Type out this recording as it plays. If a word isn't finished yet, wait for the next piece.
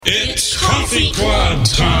Coffee Club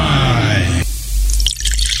time.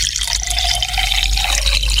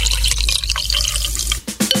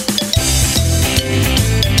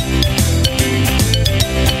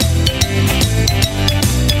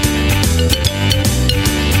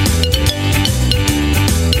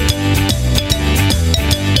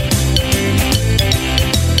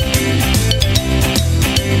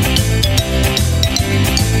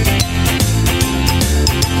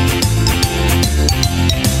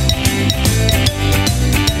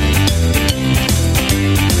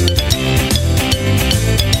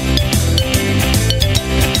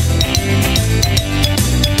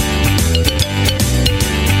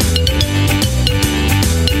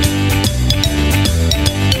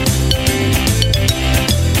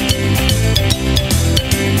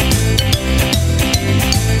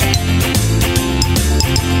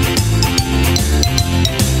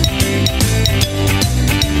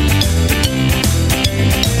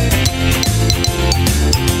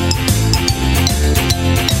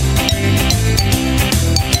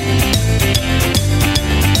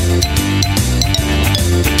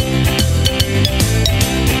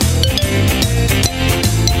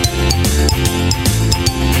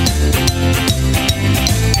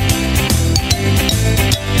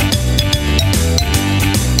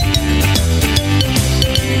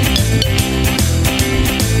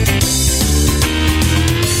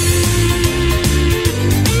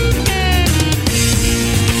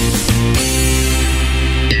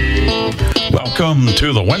 Welcome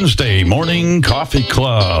to the Wednesday Morning Coffee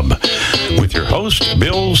Club with your host,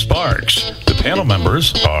 Bill Sparks. The panel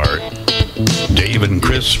members are Dave and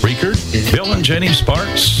Chris Riekert, Bill and Jenny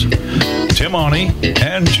Sparks, Tim Awney,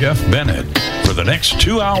 and Jeff Bennett. For the next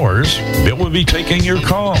 2 hours, Bill will be taking your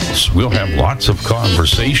calls. We'll have lots of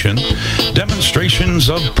conversation, demonstrations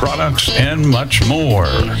of products, and much more.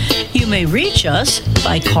 You may reach us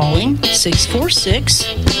by calling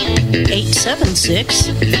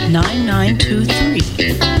 646-876-9923.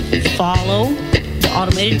 Follow the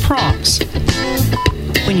automated prompts.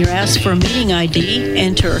 When you're asked for a meeting ID,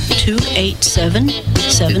 enter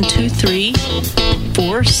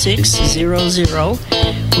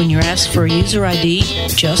 287-723-4600. When you're asked for a user ID,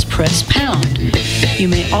 just press pound. You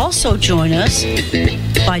may also join us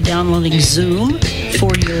by downloading Zoom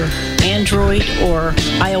for your Android or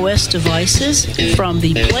iOS devices from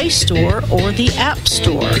the Play Store or the App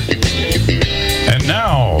Store. And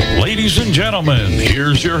now, ladies and gentlemen,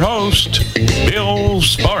 here's your host, Bill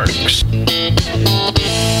Sparks.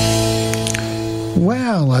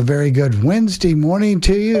 Well, a very good Wednesday morning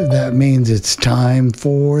to you. That means it's time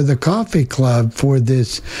for the Coffee Club for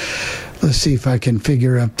this. Let's see if I can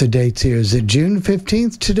figure up the dates here. Is it June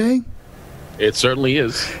 15th today? It certainly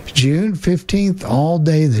is. June 15th, all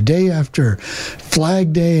day, the day after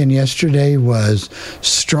Flag Day, and yesterday was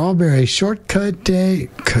Strawberry Shortcake Day,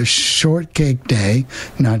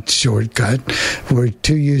 not shortcut. We're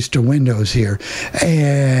too used to Windows here.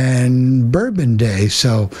 And Bourbon Day,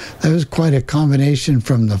 so that was quite a combination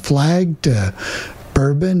from the flag to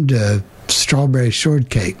bourbon to strawberry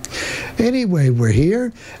shortcake. Anyway, we're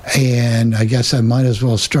here, and I guess I might as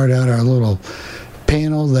well start out our little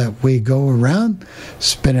panel that we go around.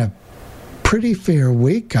 It's been a pretty fair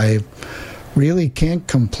week. I really can't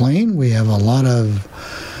complain. We have a lot of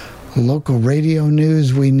local radio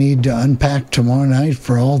news we need to unpack tomorrow night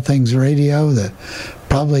for All Things Radio.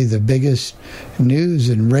 Probably the biggest news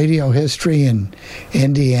in radio history in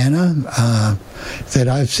Indiana that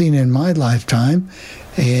I've seen in my lifetime,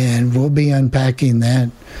 and we'll be unpacking that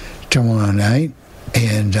tomorrow night.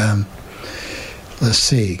 And let's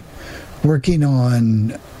see, working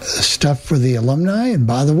on stuff for the alumni. And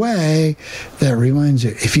by the way, that reminds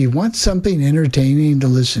you, if you want something entertaining to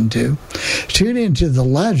listen to, tune into The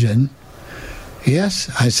Legend.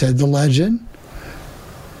 Yes, I said The Legend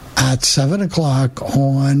at 7 o'clock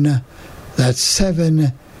on, that's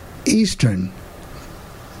 7 Eastern,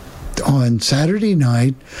 on Saturday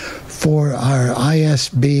night for our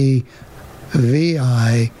ISB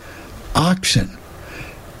VI auction.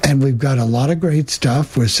 And we've got a lot of great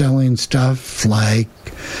stuff. We're selling stuff like,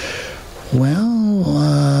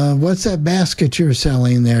 well, what's that basket you're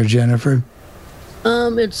selling there, Jennifer?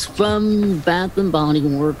 It's from Bath and Body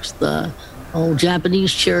Works, the old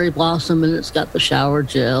Japanese cherry blossom, and it's got the shower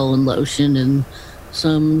gel and lotion and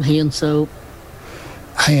some hand soap.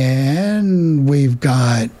 And we've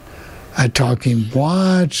got a talking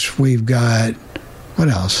watch. We've got, what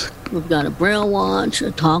else? We've got a Braille watch, a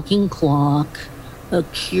talking clock, a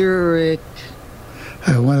Keurig.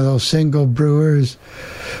 One of those single brewers.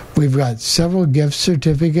 We've got several gift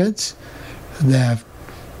certificates that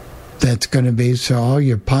that's going to be, so all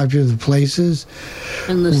your popular places.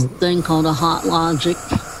 And this thing called a Hot Logic.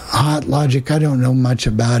 Hot Logic, I don't know much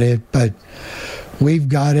about it, but we've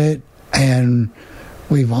got it, and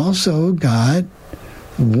we've also got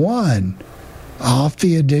one off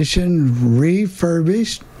the edition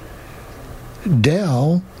refurbished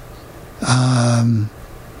Dell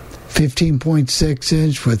 15.6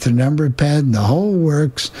 inch with the number pad and the whole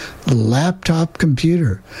works laptop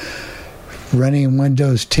computer running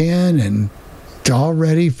Windows 10, and it's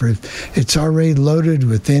already loaded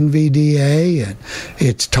with NVDA, and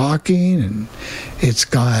it's talking, and it's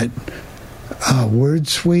got a Word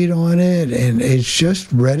Suite on it, and it's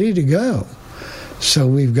just ready to go. So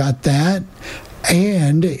we've got that.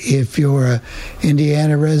 And if you're an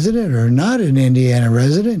Indiana resident or not an Indiana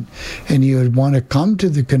resident and you would want to come to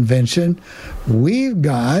the convention, we've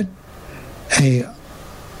got a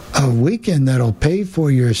weekend that'll pay for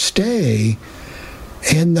your stay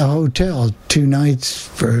in the hotel, 2 nights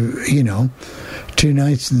for, 2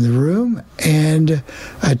 nights in the room and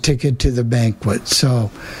a ticket to the banquet. So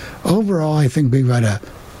overall, I think we've got a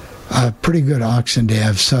pretty good auction to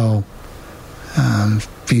have. So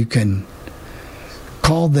if you can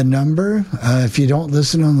call the number. If you don't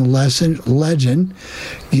listen on the legend,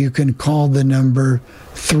 you can call the number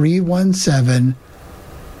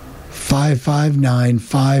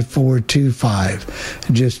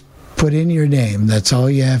 317-559-5425. Just put in your name. That's all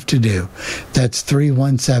you have to do. That's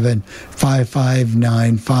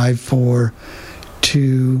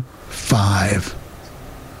 317-559-5425.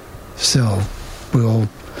 So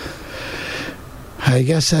I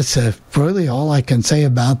guess that's really all I can say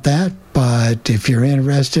about that. But if you're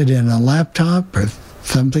interested in a laptop or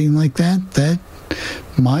something like that, that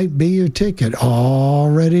might be your ticket.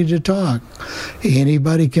 All ready to talk.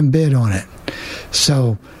 Anybody can bid on it.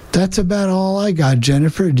 So that's about all I got.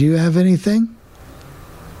 Jennifer, do you have anything?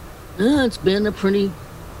 It's been a pretty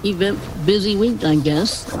busy week, I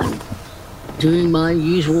guess. I'm doing my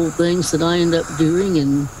usual things that I end up doing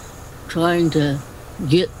and trying to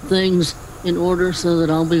get things in order so that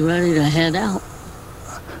I'll be ready to head out.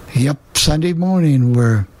 Yep, Sunday morning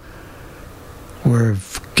we're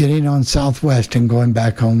getting on Southwest and going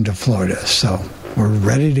back home to Florida, so we're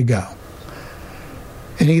ready to go.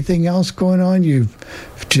 Anything else going on? Your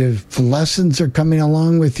lessons are coming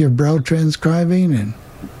along with your Braille transcribing, and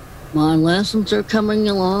my lessons are coming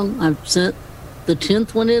along. I've sent the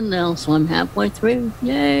 10th one in now, so I'm halfway through.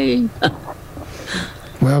 Yay!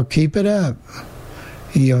 Well, keep it up.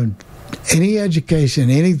 Any education,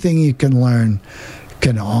 anything you can learn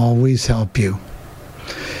can always help you.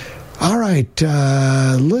 All right,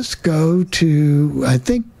 let's go to, I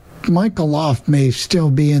think Michael Loft may still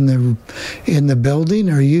be in the building.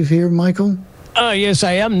 Are you here, Michael? Yes,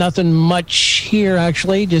 I am. Nothing much here,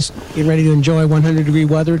 actually. Just getting ready to enjoy 100-degree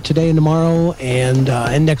weather today and tomorrow and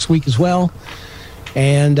next week as well.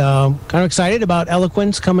 And kind of excited about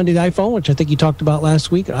Eloquence coming to the iPhone, which I think you talked about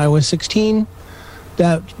last week, iOS 16.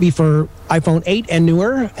 That would be for iPhone 8 and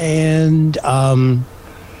newer. And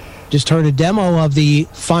just heard a demo of the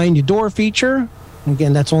Find Your Door feature.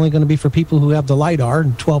 Again, that's only going to be for people who have the LiDAR,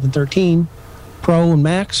 12 and 13, Pro and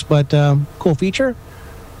Max, but cool feature.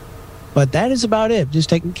 But that is about it. Just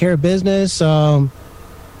taking care of business. I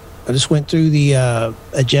just went through the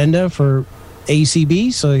agenda for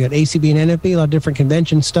ACB. So you got ACB and NFB, a lot of different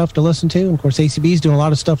convention stuff to listen to. And of course, ACB is doing a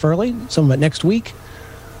lot of stuff early, some of it next week.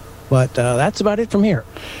 But that's about it from here.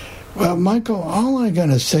 Well, Michael, all I'm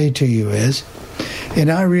going to say to you is, and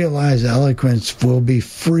I realize Eloquence will be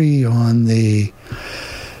free on the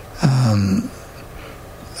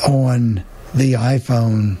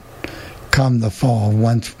iPhone come the fall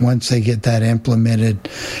once they get that implemented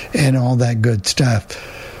and all that good stuff.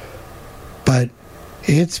 But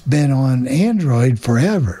it's been on Android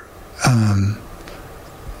forever.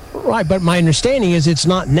 Right, but my understanding is it's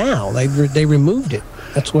not now. They removed it.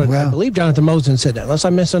 That's what I believe Jonathan Mosen said that, unless I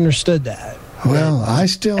misunderstood that. Well, I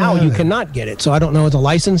still now you cannot get it, so I don't know. It's a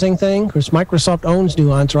licensing thing. Of course, Microsoft owns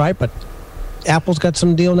Nuance, right? But Apple's got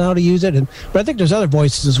some deal now to use it. But I think there's other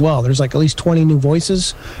voices as well. There's like at least 20 new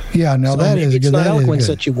voices. Yeah, no, so that is good. It's not Eloquence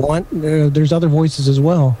that you want. There's other voices as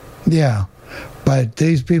well. Yeah, but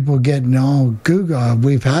these people getting all Google,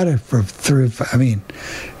 we've had it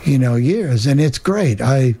years, and it's great.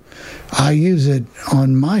 I use it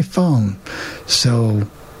on my phone, so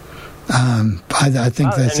I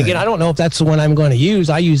think that's. And again, I don't know if that's the one I'm going to use.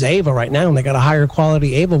 I use Ava right now, and they got a higher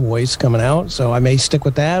quality Ava voice coming out, so I may stick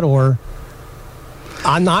with that. Or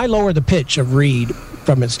I lower the pitch of Read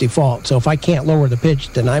from its default, so if I can't lower the pitch,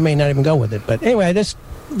 then I may not even go with it. But anyway, this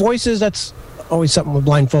voices, that's always something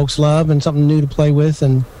blind folks love and something new to play with,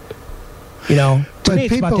 and to To me,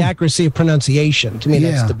 it's about the accuracy of pronunciation. To me,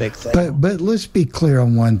 that's the big thing. But let's be clear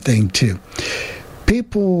on one thing, too.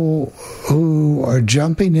 People who are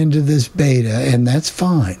jumping into this beta, and that's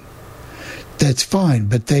fine. That's fine,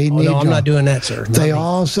 but they need I'm not doing that, sir. They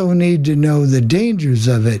also need to know the dangers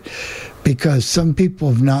of it, because some people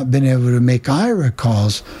have not been able to make IRA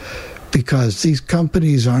calls because these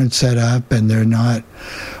companies aren't set up and they're not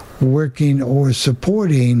working or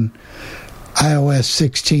supporting iOS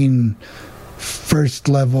 16 first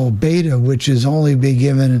level beta, which has only been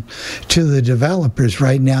given to the developers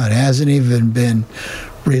right now. It hasn't even been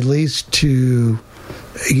released to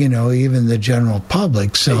even the general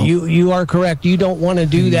public. So you are correct. You don't want to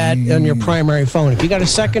do that on your primary phone. If you got a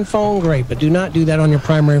second phone, great, but do not do that on your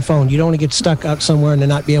primary phone. You don't want to get stuck out somewhere and then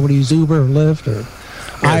not be able to use Uber or Lyft or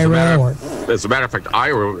IRA. As a matter of fact,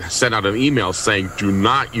 IRA sent out an email saying do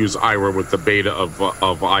not use IRA with the beta of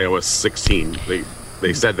iOS 16.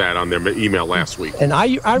 They said that on their email last week. And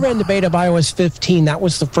I ran the beta of iOS 15. That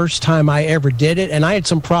was the first time I ever did it, and I had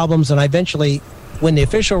some problems, and I eventually, when the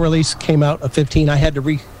official release came out of 15, I had to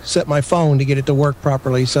reset my phone to get it to work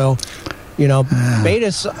properly. So,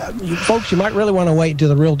 betas, folks, you might really want to wait until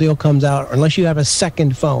the real deal comes out, unless you have a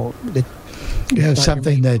second phone. You have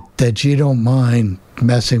something that you don't mind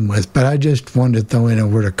messing with. But I just wanted to throw in a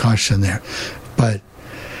word of caution there. But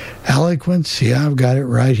Eloquence, I've got it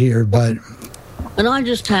right here. And I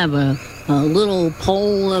just have a little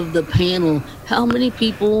poll of the panel. How many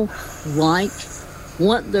people want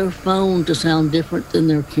their phone to sound different than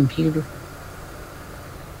their computer?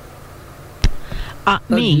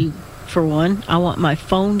 Me, for one. I want my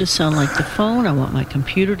phone to sound like the phone. I want my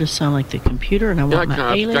computer to sound like the computer. And I want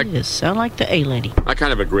my A-lady to sound like the A-lady. I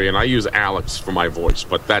kind of agree, and I use Alex for my voice,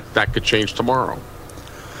 but that could change tomorrow.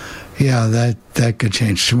 Yeah, that could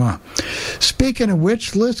change tomorrow. Speaking of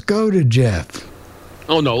which, let's go to Jeff.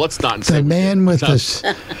 Oh, no, let's not. The man with Thanks,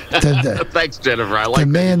 Jennifer. I like the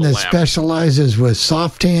man that specializes with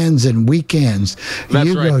soft hands and weekends. That's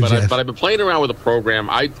you right, go, Jeff. but I've been playing around with a program.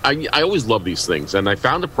 I always love these things, and I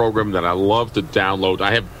found a program that I love to download.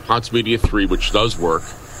 I have Ponce Media 3, which does work,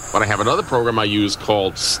 but I have another program I use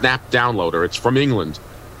called Snap Downloader. It's from England,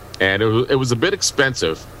 and it was a bit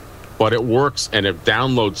expensive, but it works, and it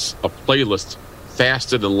downloads a playlist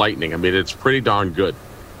faster than lightning. I mean, it's pretty darn good.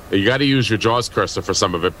 You got to use your JAWS cursor for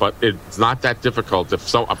some of it, but it's not that difficult.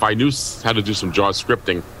 If I knew how to do some JAWS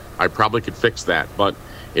scripting, I probably could fix that. But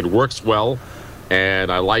it works well,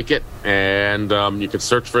 and I like it. And you can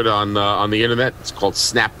search for it on the internet. It's called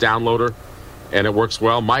Snap Downloader, and it works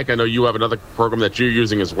well. Mike, I know you have another program that you're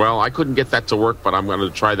using as well. I couldn't get that to work, but I'm going to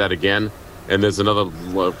try that again. And there's another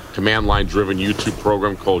command line driven YouTube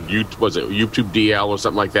program called YouTube DL or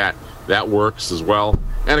something like that. That works as well.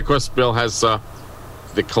 And of course, Bill has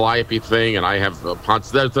the Calliope thing, and I have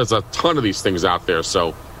Ponce. There's a ton of these things out there,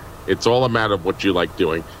 so it's all a matter of what you like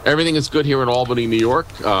doing. Everything is good here in Albany, New York.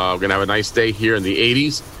 We're going to have a nice day here in the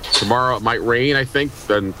 80s. Tomorrow it might rain, I think.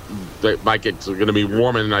 Then it might get going to be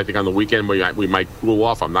warm, and I think on the weekend we might cool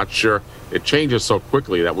off. I'm not sure. It changes so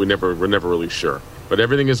quickly that we're never really sure. But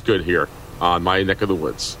everything is good here on my neck of the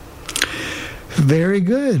woods. Very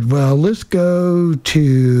good. Well, let's go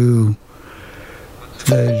to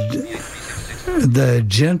the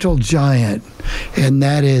gentle giant, and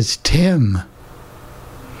that is Tim.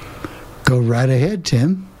 Go right ahead,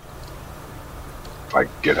 Tim. If I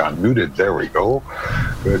get unmuted, there we go.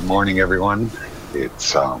 Good morning, everyone.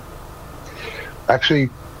 It's actually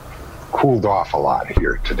cooled off a lot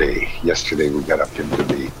here today. Yesterday we got up into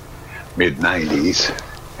the mid-90s,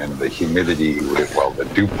 and the humidity, the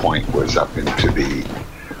dew point was up into the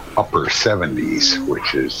upper 70s,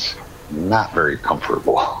 which is not very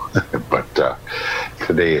comfortable. But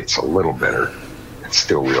today it's a little better. It's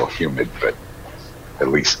still real humid, but at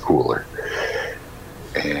least cooler.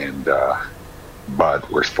 And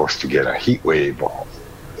but we're supposed to get a heat wave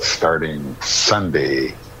starting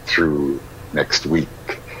Sunday through next week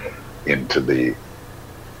into the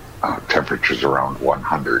temperatures around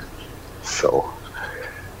 100. So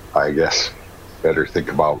I guess better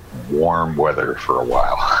think about warm weather for a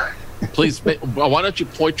while. Please, why don't you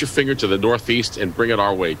point your finger to the northeast and bring it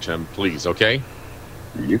our way, Tim, please, okay?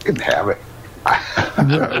 You can have it. I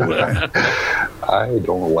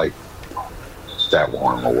don't like that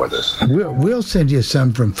warm of weather. We'll send you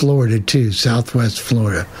some from Florida, too, Southwest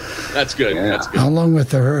Florida. That's good. Yeah. That's good. Along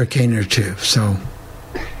with a hurricane or two, so...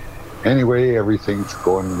 Anyway, everything's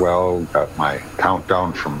going well. Got my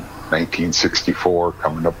countdown from 1964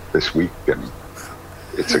 coming up this week, and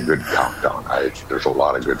it's a good countdown. There's a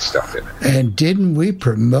lot of good stuff in it. And didn't we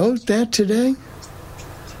promote that today?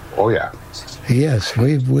 Oh, yeah. Yes,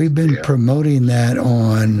 we've been promoting that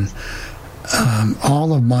on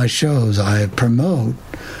all of my shows I promote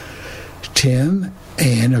Tim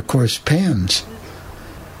and of course Pam's.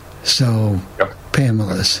 So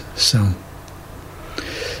Pamela's.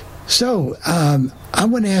 So I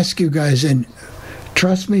want to ask you guys, and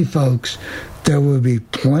trust me, folks, there will be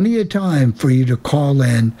plenty of time for you to call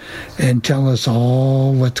in and tell us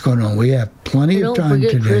all what's going on. We have plenty of time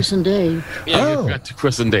today. Don't forget Chris and Dave. Yeah, you forgot to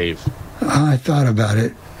Chris and Dave. I thought about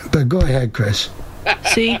it, but go ahead, Chris.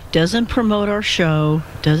 See, doesn't promote our show,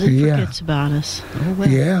 doesn't forgets about us. Oh, well.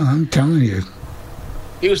 Yeah, I'm telling you.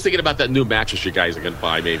 He was thinking about that new mattress you guys are going to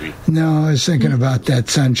buy, maybe. No, I was thinking about that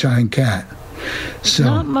Sunshine Cat. So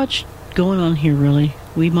not much going on here, really.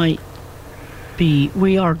 We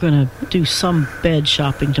are going to do some bed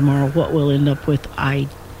shopping tomorrow. What we'll end up with, I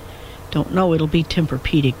don't know. It'll be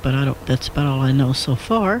Tempur-Pedic, but that's about all I know so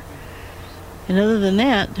far. And other than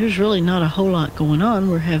that, there's really not a whole lot going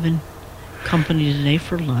on. We're having company today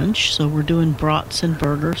for lunch, so we're doing brats and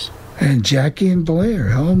burgers. And Jackie and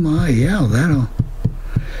Blair, oh my, yeah,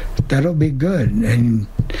 that'll be good. And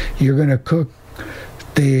you're going to cook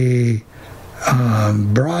the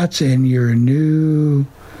brats in your new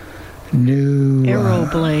Aero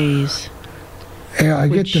Blaze. Yeah, I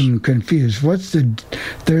get them confused.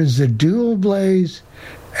 There's the Dual Blaze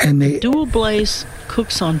and the Dual Blaze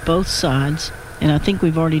cooks on both sides, and I think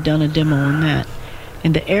we've already done a demo on that.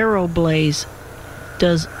 And the Aero Blaze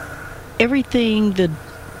does everything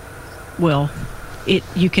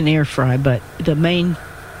you can air fry, but the main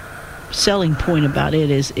selling point about it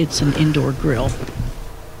is it's an indoor grill.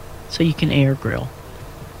 So you can air grill.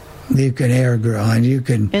 You can air grill, and you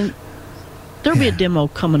can... And there'll be a demo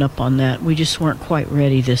coming up on that. We just weren't quite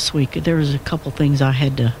ready this week. There was a couple things we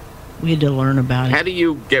had to learn about it. How do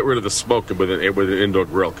you get rid of the smoke with an indoor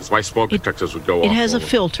grill? Because my smoke detectors would go off. It has a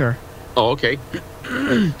filter. Oh, okay.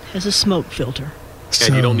 Has a smoke filter.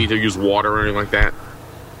 And you don't need to use water or anything like that?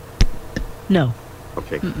 No.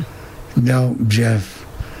 Okay. Mm-mm. No, Jeff.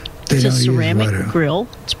 It's a ceramic grill.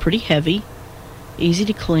 It's pretty heavy. Easy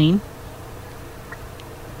to clean.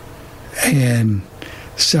 And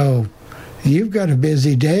so you've got a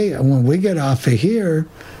busy day. When we get off of here,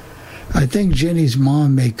 I think Jenny's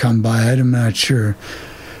mom may come by. I'm not sure.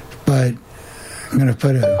 But I'm going to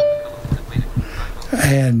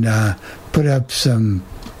put up some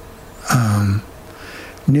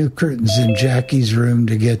new curtains in Jackie's room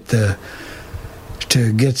to get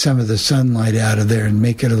some of the sunlight out of there and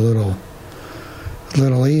make it a little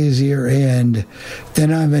easier. And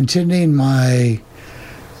then I'm attending my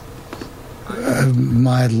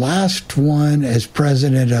last one as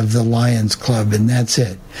president of the Lions Club, and that's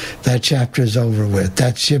it. That chapter's over with.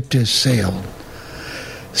 That ship has sailed.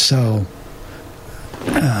 So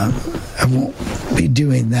I won't be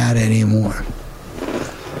doing that anymore.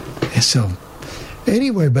 So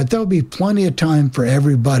anyway, but there'll be plenty of time for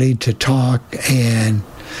everybody to talk and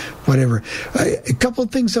whatever. A couple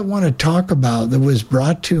of things I want to talk about that was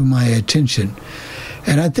brought to my attention,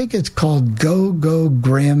 and I think it's called Go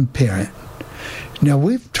Grandparent. Now,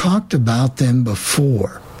 we've talked about them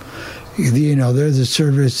before. You know, they're the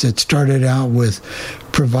service that started out with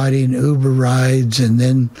providing Uber rides and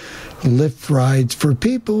then Lyft rides for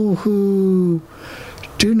people who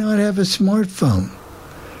do not have a smartphone.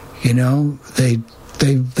 You know, they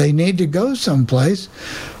need to go someplace,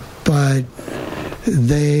 but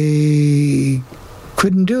they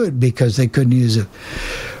couldn't do it because they couldn't use it.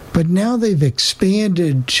 But now they've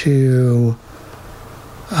expanded to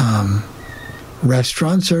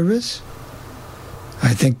restaurant service.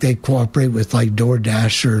 I think they cooperate with like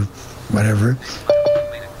DoorDash or whatever.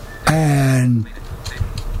 And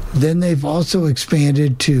then they've also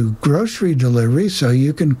expanded to grocery delivery, so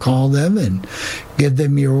you can call them and give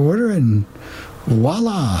them your order, and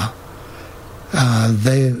voila,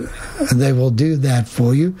 they will do that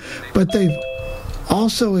for you. But they've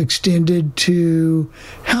also extended to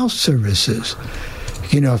house services.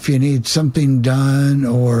 You know, if you need something done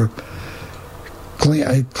or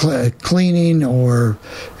cleaning, or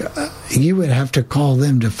you would have to call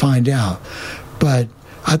them to find out. But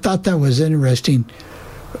I thought that was interesting.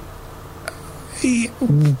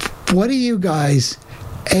 What do you guys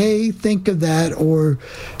think of that, or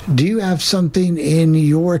do you have something in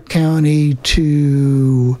your county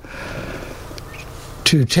to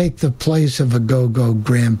take the place of a go-go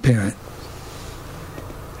grandparent?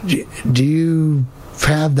 Do you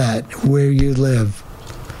have that where you live?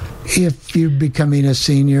 If you're becoming a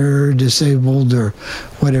senior or disabled or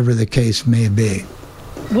whatever the case may be.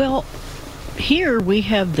 Well, here we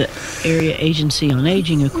have the Area Agency on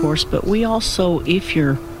Aging, of course, but we also, if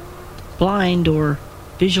you're blind or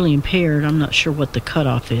visually impaired, I'm not sure what the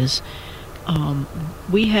cutoff is,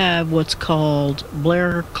 we have what's called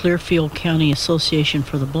Blair Clearfield County Association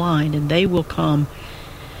for the Blind, and they will come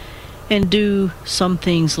and do some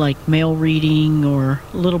things like mail reading or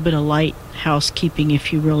a little bit of light housekeeping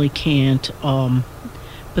if you really can't.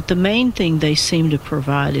 But the main thing they seem to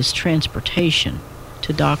provide is transportation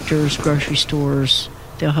to doctors, grocery stores.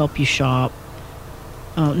 They'll help you shop.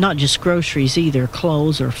 Not just groceries either,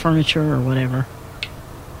 clothes or furniture or whatever.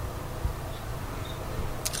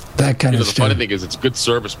 That kind of the stuff. funny thing is, it's good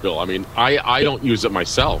service, Bill. I mean, I don't use it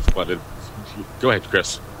myself, but go ahead,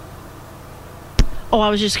 Chris. Oh, I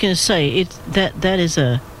was just going to say that is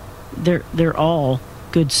they're all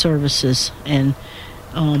good services, and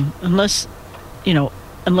unless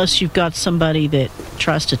you've got somebody that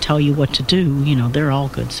tries to tell you what to do, they're all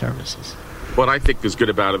good services. What I think is good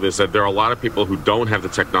about it is that there are a lot of people who don't have the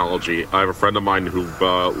technology. I have a friend of mine who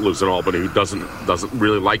lives in Albany who doesn't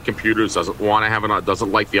really like computers, doesn't want to have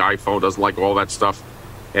doesn't like the iPhone, doesn't like all that stuff,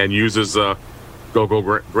 and uses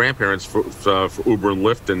Go-Go grandparents for Uber and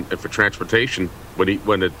Lyft and for transportation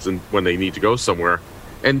when they need to go somewhere.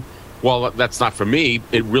 And while that's not for me,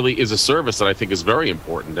 it really is a service that I think is very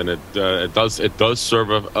important, and it does serve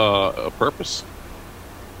a purpose.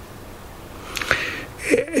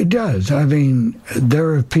 It does. I mean, there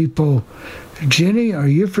are people. Jenny, are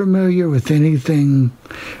you familiar with anything?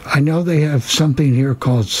 I know they have something here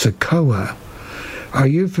called SACOA. Are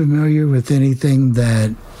you familiar with anything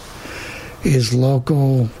that is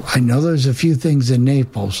local? I know there's a few things in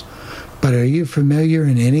Naples, but are you familiar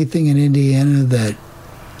in anything in Indiana that...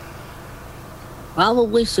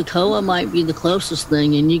 Probably SACOA might be the closest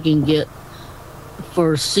thing, and you can get,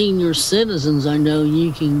 for senior citizens, I know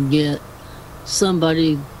you can get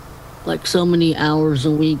somebody like so many hours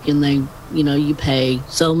a week, and they, you pay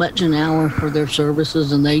so much an hour for their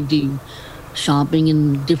services, and they do shopping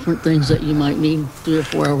and different things that you might need 3 or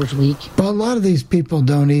 4 hours a week. But a lot of these people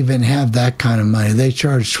don't even have that kind of money. They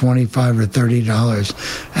charge $25 or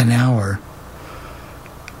 $30 an hour.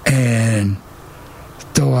 And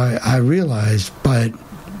though I realize, but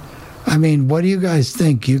I mean, what do you guys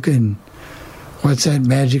think? What's that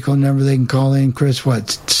magical number they can call in, Chris?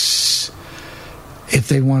 If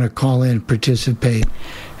they want to call in and participate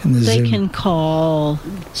in the Zoom? They can call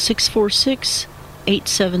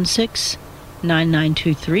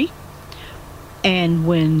 646-876-9923. And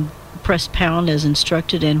when press pound as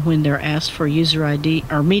instructed, and when they're asked for user ID,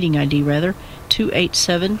 or meeting ID rather,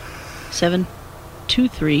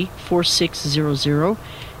 287-723-4600.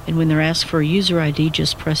 And when they're asked for a user ID,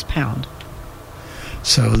 just press pound.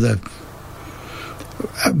 So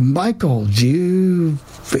Michael, do you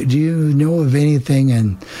know of anything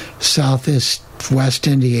in southeast West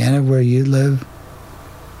Indiana where you live?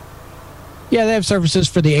 Yeah, they have services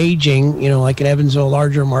for the aging, like in Evansville, a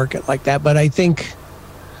larger market like that. But I think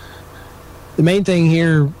the main thing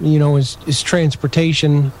here, is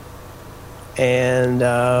transportation. And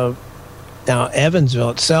now Evansville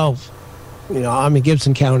itself, I'm in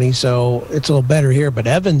Gibson County, so it's a little better here. But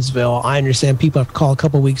Evansville, I understand people have to call a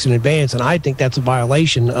couple weeks in advance, and I think that's a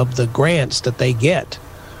violation of the grants that they get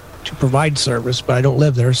to provide service. But I don't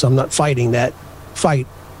live there, so I'm not fighting that fight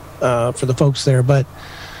for the folks there. But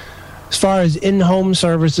as far as in-home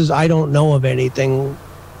services, I don't know of anything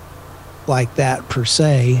like that per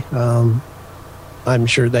se. I'm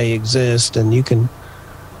sure they exist, and you can,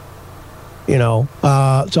 so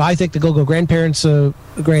I think the Go-Go grandparents a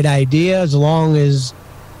great idea, as long as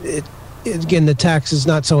again, the tax is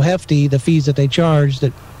not so hefty, the fees that they charge,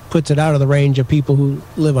 that puts it out of the range of people who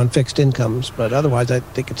live on fixed incomes. But otherwise, I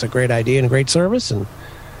think it's a great idea and a great service, and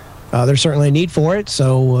there's certainly a need for it.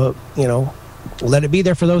 So, let it be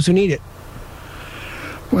there for those who need it.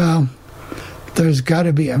 Well, there's got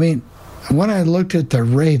to be. I mean, when I looked at the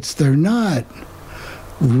rates, they're not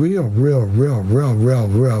real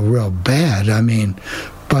bad. I mean,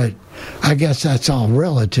 but I guess that's all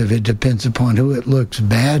relative. It depends upon who it looks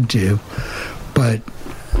bad to. But,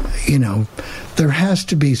 there has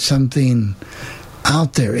to be something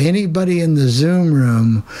out there. Anybody in the Zoom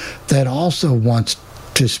room that also wants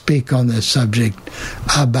to speak on this subject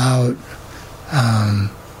about,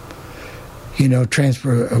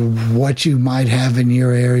 transfer, what you might have in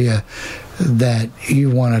your area that you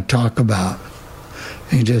want to talk about.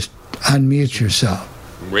 And just unmute yourself.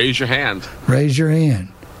 Raise your hand. Raise your hand.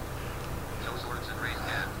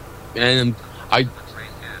 And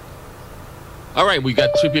all right, we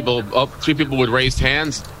got two people with raised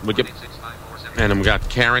hands. We got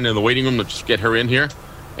Karen in the waiting room. Let's just get her in here.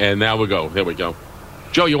 And now we go. There we go.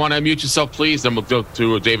 Joe, you want to unmute yourself, please? Then we'll go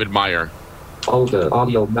to David Meyer. Oh, the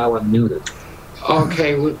audio now unmuted.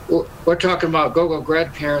 Okay, we're talking about Go-Go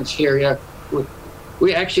grandparents here. Yeah,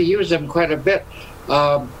 we actually use them quite a bit.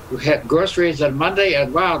 We had groceries on Monday,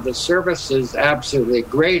 and wow, the service is absolutely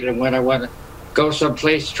great. And when I want to go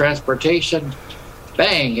someplace, transportation,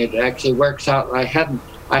 bang, it actually works out. I hadn't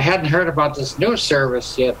heard about this new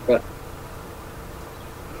service yet, but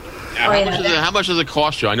how much does it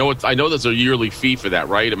cost you? I know there's a yearly fee for that,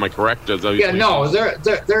 right? Am I correct? No,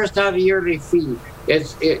 there's not a yearly fee.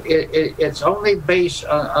 It's only based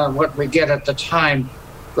on what we get at the time.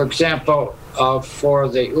 For example, for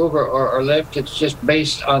the Uber or Lyft, it's just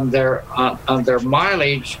based on their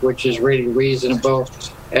mileage, which is really reasonable,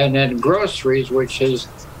 and then groceries, which is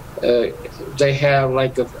they have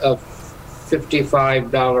like a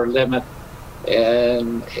 $55 limit,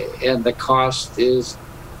 and the cost is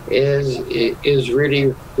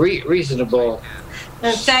really reasonable.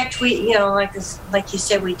 In fact, we like you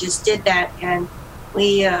said, we just did that, and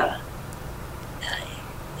we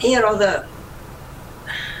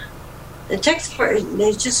the text part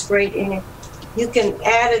is just great, and you can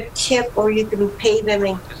add a tip or you can pay them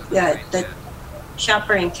in the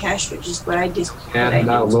shopper in cash, which is what I do. And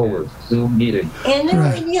now lower Zoom meeting. And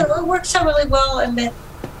then, it works out really well. And then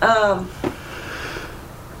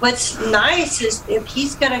what's nice is if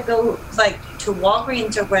he's gonna go like to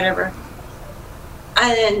Walgreens or whatever,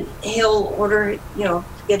 and then he'll order,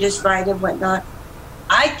 get his ride and whatnot.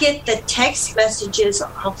 I get the text messages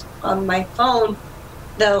on my phone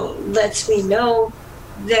that lets me know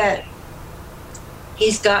that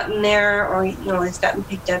he's gotten there, or he's gotten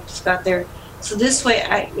picked up, he's got there. So this way,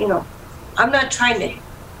 I'm not trying to.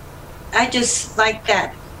 I just like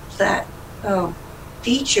that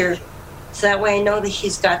feature, so that way I know that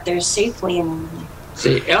he's got there safely. And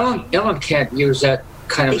see, Ellen can't use that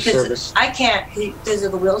kind of service. I can't because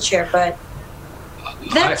of the wheelchair, but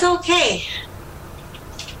that's okay.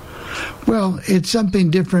 Well, it's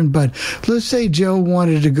something different, but let's say Joe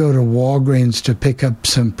wanted to go to Walgreens to pick up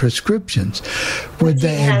some prescriptions. But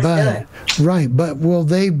will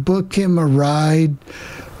they book him a ride,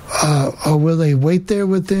 or will they wait there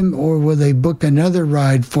with him, or will they book another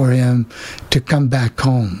ride for him to come back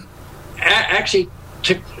home? Actually,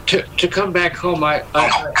 to come back home, I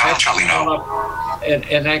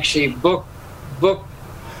and actually book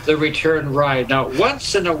the return ride. Now,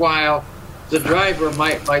 once in a while, the driver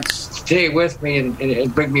might stay with me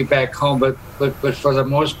and bring me back home, but for the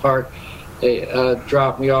most part, they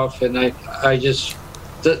drop me off, and I just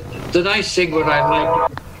the nice thing what I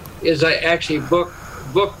like is I actually book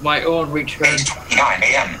my own return. 9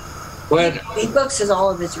 a.m. When he books all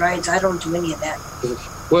of his rides, I don't do any of that.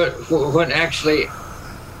 When actually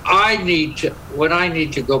I need to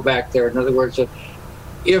go back there. In other words,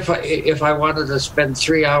 if I wanted to spend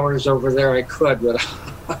 3 hours over there, I could, but.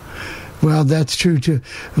 Well, that's true, too.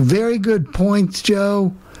 Very good points,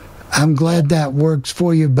 Joe. I'm glad that works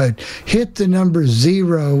for you, but hit the number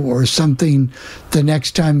 0 or something the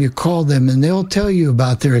next time you call them, and they'll tell you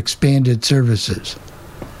about their expanded services.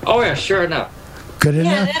 Oh, yeah, sure enough. Good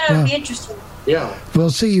enough? Yeah, that'll be interesting. Yeah.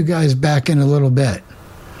 We'll see you guys back in a little bit.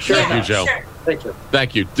 Sure Thank you, Joe. Sure. Thank you.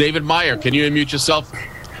 Thank you. David Meyer, can you unmute yourself?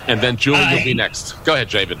 And then Julie will be next. Go ahead,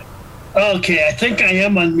 David. Okay, I think I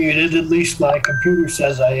am unmuted. At least my computer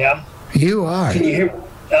says I am. You are. Can you hear me?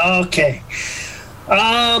 Okay.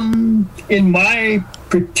 In my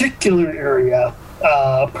particular area,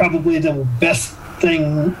 probably the best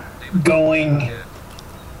thing going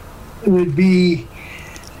would be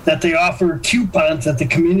that they offer coupons at the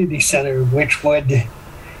community center, which would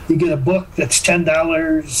you get a book that's $10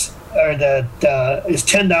 or that is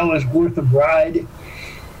 $10 worth of ride,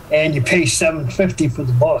 and you pay $7.50 for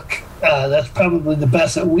the book. That's probably the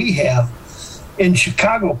best that we have. In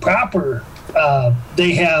Chicago proper,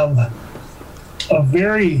 they have a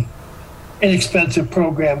very inexpensive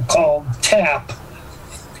program called TAP,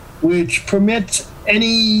 which permits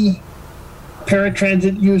any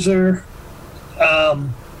paratransit user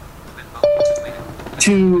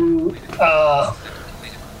to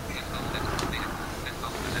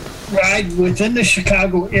ride within the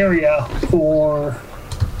Chicago area for,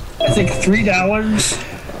 I think, $3.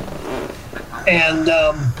 And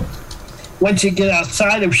once you get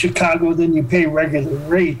outside of Chicago, then you pay regular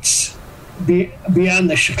rates beyond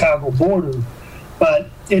the Chicago border. But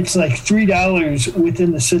it's like $3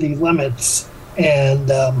 within the city limits. And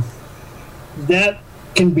that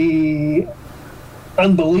can be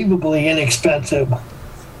unbelievably inexpensive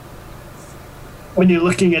when you're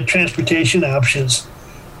looking at transportation options.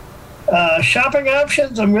 Shopping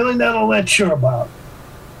options, I'm really not all that sure about.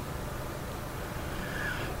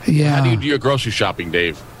 Yeah. How do you do your grocery shopping,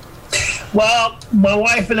 Dave? Well, my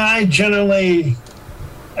wife and I generally,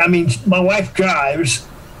 my wife drives,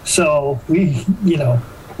 so we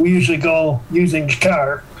we usually go using the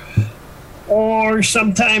car. Or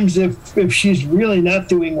sometimes if she's really not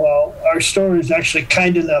doing well, our store is actually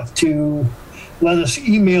kind enough to let us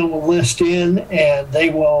email the list in, and they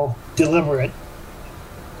will deliver it.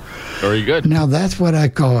 Very good. Now, that's what I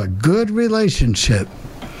call a good relationship.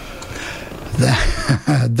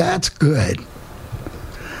 That's good.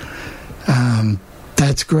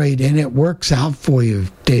 That's great, and it works out for you,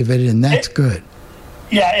 David, and that's good.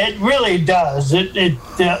 Yeah, it really does.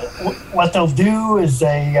 What they'll do is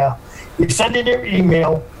you send in your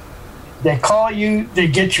email, they call you, they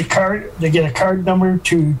get your card, they get a card number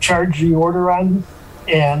to charge the order on,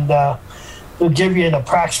 and they'll give you an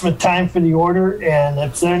approximate time for the order, and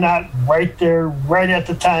if they're not right there, right at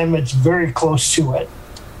the time, it's very close to it.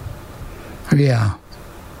 Yeah.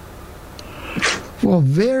 Well,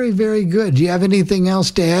 very, very good. Do you have anything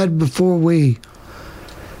else to add before we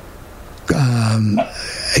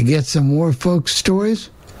get some more folks' stories?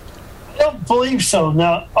 I don't believe so.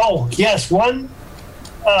 Now, yes, one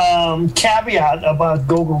caveat about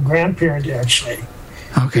GoGo Grandparent, actually.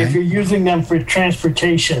 Okay. If you're using them for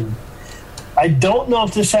transportation. I don't know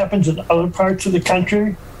if this happens in other parts of the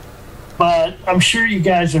country, but I'm sure you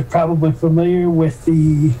guys are probably familiar with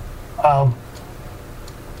the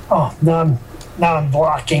now I'm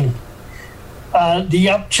blocking. The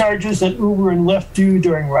upcharges that Uber and Lyft do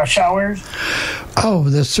during rush hours. Oh,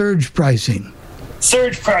 the surge pricing.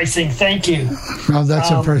 Surge pricing, thank you. Well, that's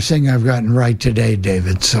the first thing I've gotten right today,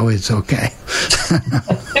 David, so it's okay.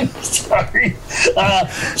 Sorry.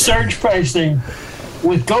 Surge pricing.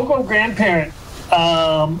 With GoGo Grandparent,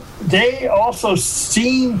 they also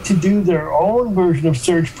seem to do their own version of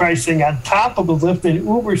surge pricing on top of the Lyft and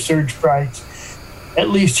Uber surge price, at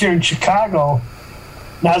least here in Chicago.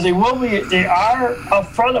 Now, they are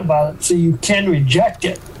upfront about it, so you can reject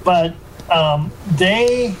it, but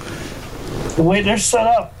the way they're set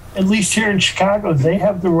up, at least here in Chicago, they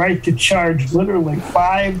have the right to charge literally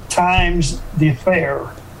 5 times the fare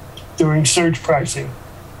during surge pricing.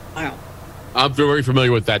 Wow. I'm very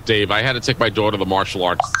familiar with that, Dave. I had to take my daughter to the martial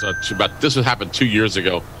arts. This happened 2 years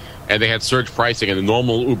ago, and they had surge pricing, and the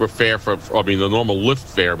normal Uber fare the normal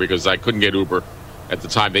Lyft fare, because I couldn't get Uber at the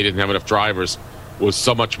time. They didn't have enough drivers. Was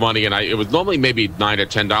so much money, and it was normally maybe $9 or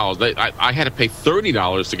 $10. I had to pay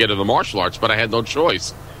 $30 to get to the martial arts, but I had no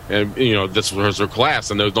choice. And this was her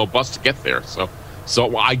class, and there was no bus to get there. So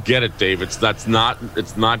I get it, Dave. It's not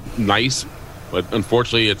nice, but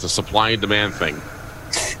unfortunately, it's a supply and demand thing.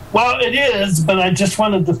 Well, it is, but I just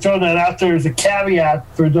wanted to throw that out there as a caveat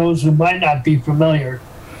for those who might not be familiar.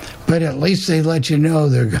 But at least they let you know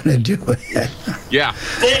they're going to do it. Yeah.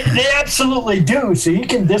 They absolutely do. So you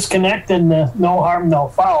can disconnect and no harm, no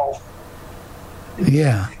foul.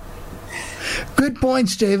 Yeah. Good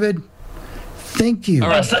points, David. Thank you. All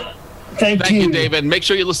right. Thank you, David. Make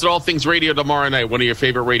sure you listen to All Things Radio tomorrow night. One of your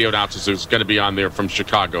favorite radio announcers is going to be on there from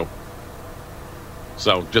Chicago.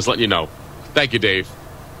 So just letting you know. Thank you, Dave.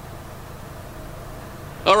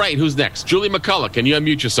 All right, who's next? Julie McCullough, can you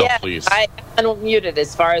unmute yourself, please? I am unmuted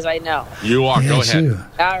as far as I know. You are. Go ahead.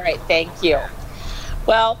 All right, thank you.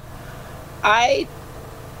 Well, I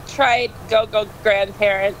tried GoGo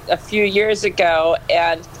Grandparent a few years ago,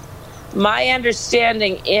 and my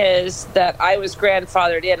understanding is that I was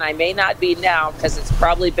grandfathered in. I may not be now because it's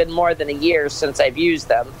probably been more than a year since I've used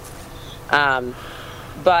them.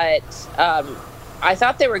 But I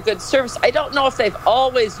thought they were good service. I don't know if they've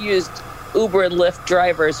always used Uber and Lyft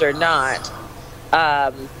drivers or not.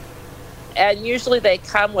 And usually they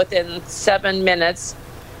come within 7 minutes.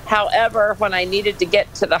 However, when I needed to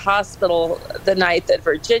get to the hospital the night that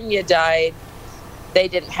Virginia died, they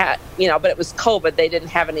didn't have, but it was COVID. They didn't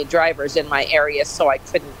have any drivers in my area, so I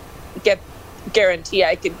couldn't guarantee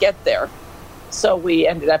I could get there. So we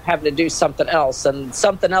ended up having to do something else. And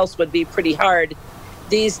something else would be pretty hard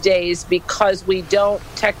these days because we don't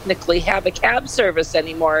technically have a cab service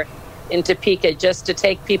anymore in Topeka just to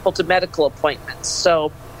take people to medical appointments.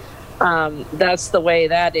 So that's the way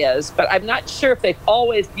that is. But I'm not sure if they've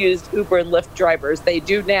always used Uber and Lyft drivers. They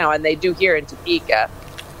do now, and they do here in Topeka.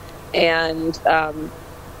 And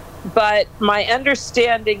but my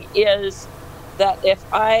understanding is that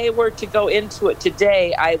if I were to go into it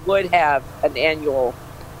today, I would have an annual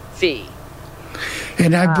fee.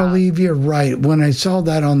 And I believe you're right. When I saw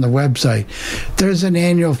that on the website, there's an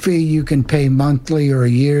annual fee you can pay monthly or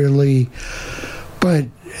yearly, but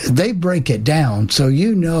they break it down so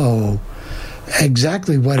you know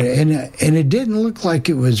exactly what it, and it didn't look like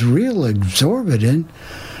it was real exorbitant.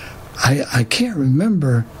 I can't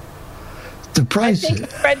remember the price. I think a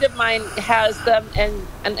friend of mine has them,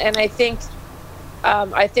 and I think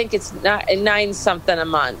it's $9 something a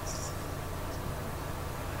month.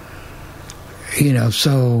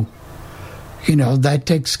 So, that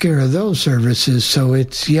takes care of those services. So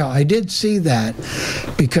I did see that,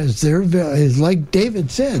 because like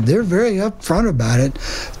David said, they're very upfront about it.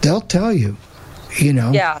 They'll tell you,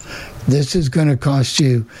 this is going to cost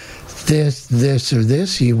you this, or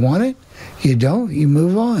this. You want it? You don't? You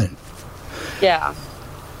move on. Yeah.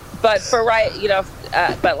 But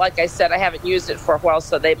but like I said, I haven't used it for a while,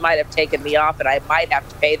 so they might have taken me off, and I might have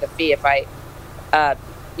to pay the fee if I,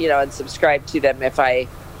 and subscribe to them if I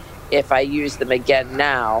use them again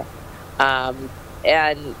now.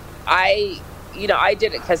 And I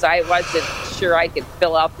did it because I wasn't sure I could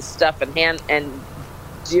fill out the stuff and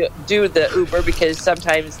do the Uber, because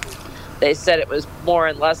sometimes they said it was more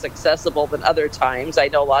and less accessible than other times. I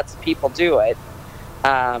know lots of people do it.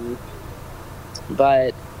 And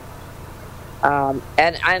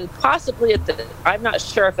possibly I'm not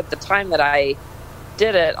sure if at the time that I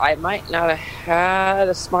did it, I might not have had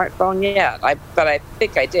a smartphone yet. But I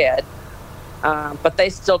think I did. But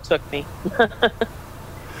they still took me.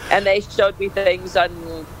 And they showed me things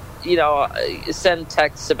on, send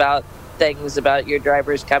texts about things about your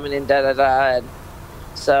drivers coming in, da-da-da. And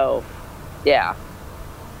so, yeah.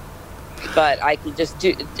 But I can just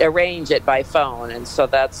arrange it by phone. And so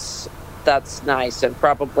that's nice and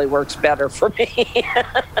probably works better for me.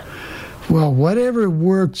 Well, whatever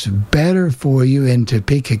works better for you in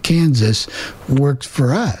Topeka, Kansas, works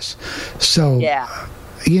for us. So, yeah.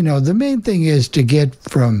 The main thing is to get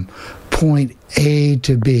from point A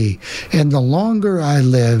to B. And the longer I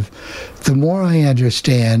live, the more I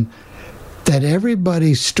understand that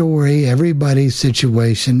everybody's story, everybody's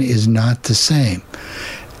situation is not the same.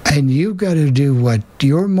 And you've got to do what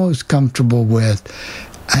you're most comfortable with.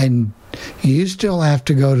 And you still have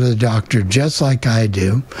to go to the doctor just like I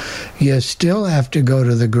do. You still have to go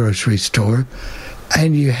to the grocery store.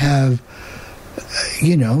 And you have,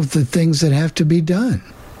 the things that have to be done.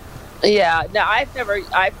 Yeah. No, I've never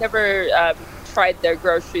tried their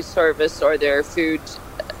grocery service or their food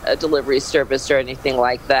delivery service or anything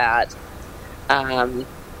like that.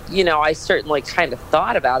 I certainly kind of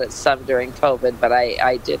thought about it some during COVID, but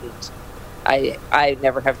I didn't. I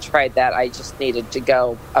never have tried that. I just needed to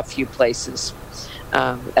go a few places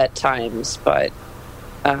at times. But,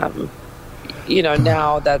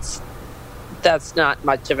 now that's not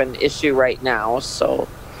much of an issue right now. So,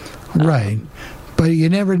 right. But you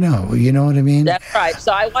never know. You know what I mean? That's right.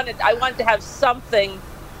 So I wanted to have something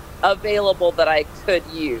available that I could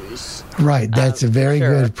use. Right. That's a very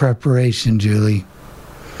good preparation, Julie.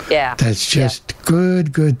 Yeah. That's just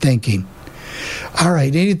good thinking. All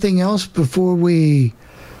right. Anything else before we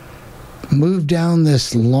move down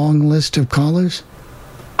this long list of callers?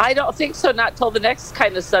 I don't think so. Not till the next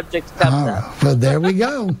kind of subject comes up. Well, there we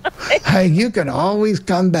go. Hey, you can always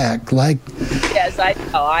come back. Yes, I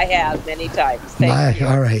know. I have many times. Thank you.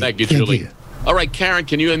 All right. Thank you, Julie. All right, Karen,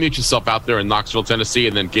 can you unmute yourself out there in Knoxville, Tennessee,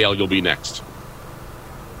 and then Gail, you'll be next.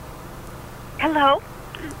 Hello.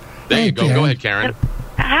 There you go. Karen. Go ahead, Karen.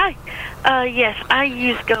 Hi. Yes, I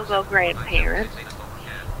use GoGo Grandparents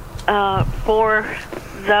for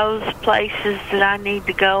those places that I need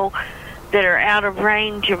to go that are out of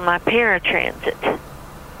range of my paratransit.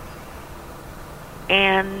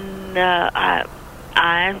 And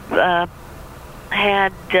I've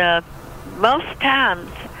had, most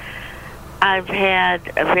times, I've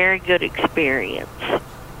had a very good experience.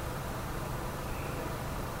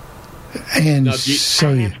 And now,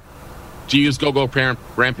 do you use GoGo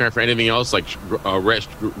Grandparent for anything else, like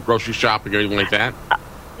grocery shopping or anything like that?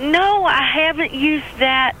 No, I haven't used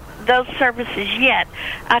those services yet.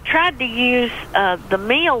 I tried to use the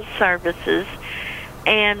meal services,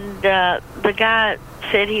 and the guy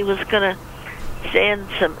said he was going to send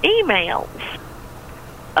some emails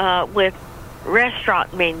with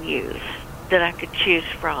restaurant menus that I could choose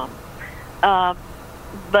from.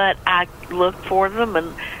 But I looked for them,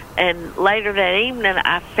 and later that evening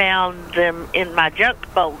I found them in my junk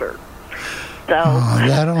folder. So,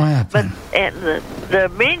 that'll happen. But the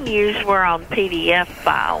menus were on PDF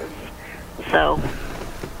files, so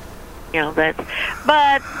that's.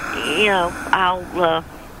 But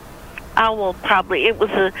I will probably. It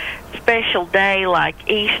was a special day like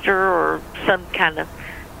Easter or some kind of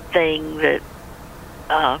thing that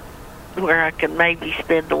where I can maybe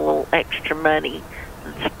spend a little extra money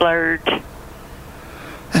and splurge.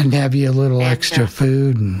 And have you a little extra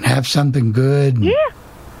food and have something good. And, yeah.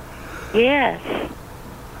 Yes.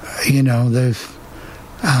 There's,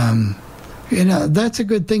 that's a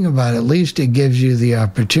good thing about it. At least it gives you the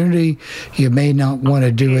opportunity. You may not want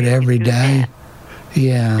to do it every day.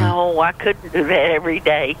 Yeah. No, I couldn't do that every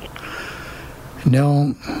day.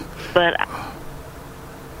 No. But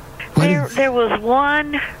There was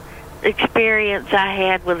one experience I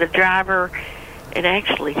had with a driver. It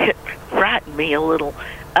actually frightened me a little.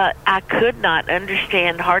 I could not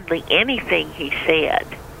understand hardly anything he said.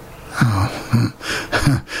 Oh,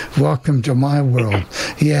 welcome to my world.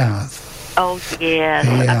 Yeah. Oh, yes.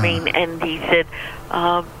 Yeah. I mean, and he said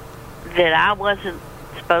that I wasn't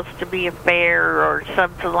supposed to be a fare or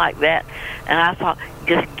something like that. And I thought,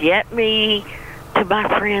 just get me to my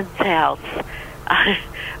friend's house.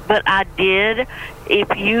 But I did.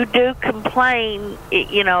 If you do complain,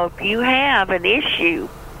 if you have an issue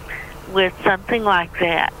with something like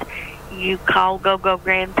that, you call Go-Go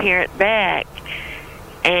Grandparent back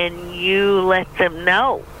and you let them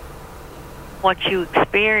know what you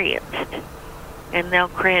experienced, and they'll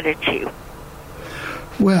credit you.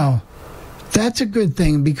 Well, that's a good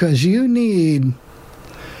thing, because you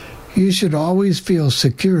should always feel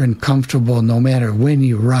secure and comfortable no matter when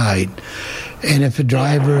you ride. And if a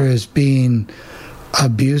driver is being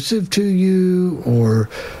abusive to you or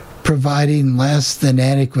providing less than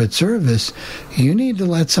adequate service, you need to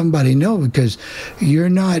let somebody know, because you're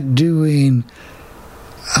not doing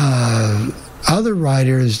other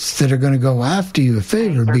riders that are going to go after you a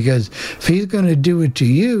favor, because if he's going to do it to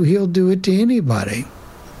you, he'll do it to anybody.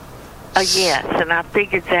 Yes, and I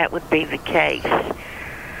figured that would be the case.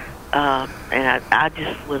 And I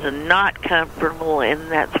just was not comfortable, and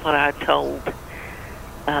that's what I told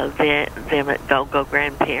them at Go-Go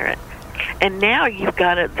Grandparent. And now they've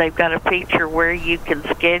got a feature where you can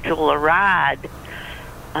schedule a ride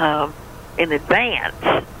in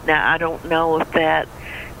advance. Now, I don't know if that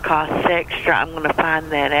costs extra. I'm going to find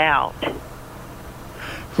that out.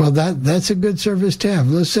 Well, that's a good service to have.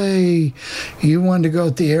 Let's say you want to go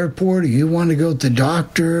at the airport, or you want to go to the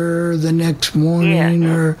doctor the next morning,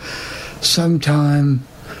 or sometime.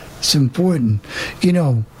 It's important,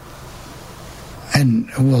 and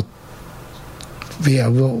we'll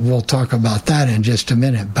talk about that in just a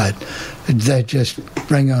minute. But that just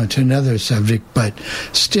bring on to another subject. But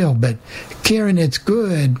Karen, it's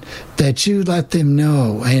good that you let them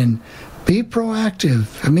know and be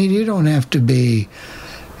proactive. I mean, you don't have to be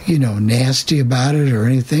nasty about it or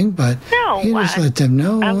anything, but you just let them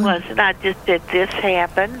know. I wasn't. I just said this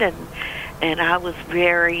happened, and I was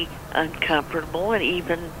very uncomfortable, and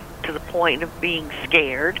even to the point of being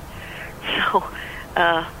scared. So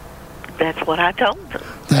that's what I told them.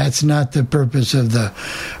 That's not the purpose of the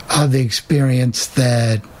experience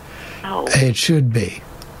that it should be.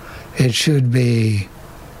 It should be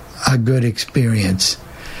a good experience.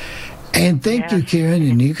 And thank you, Karen,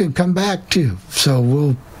 and you can come back too. So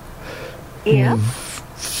we'll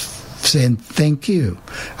say thank you.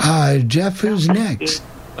 Jeff, who's next?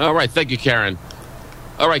 All right, thank you, Karen.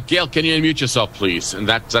 All right, Gail, can you unmute yourself, please? And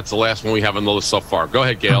that's the last one we have on the list so far. Go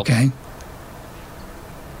ahead, Gail. Okay.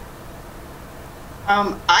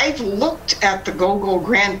 I've looked at the Go-Go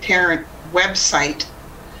Grandparent website,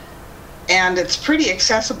 and it's pretty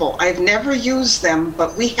accessible. I've never used them,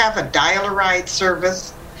 but we have a dial-a-ride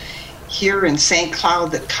service here in St.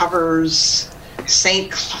 Cloud that covers St.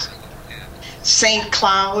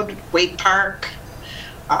 Cloud, Wake Park,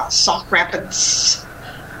 Sauk Rapids,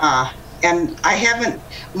 and I haven't.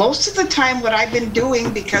 Most of the time, what I've been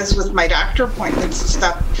doing, because with my doctor appointments and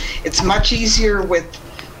stuff, it's much easier with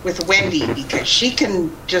Wendy, because we can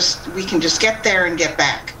just get there and get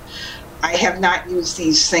back. I have not used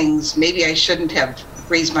these things. Maybe I shouldn't have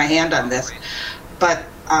raised my hand on this, but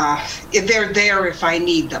they're there if I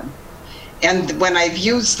need them. And when I've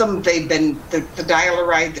used them, they've been the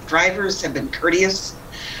dial-a-ride. The drivers have been courteous.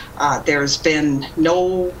 There's been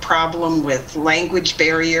no problem with language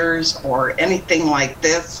barriers or anything like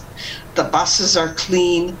this. The buses are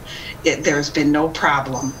clean. There's been no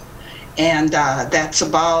problem. And that's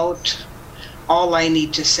about all I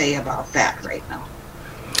need to say about that right now.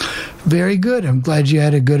 Very good. I'm glad you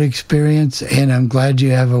had a good experience, and I'm glad you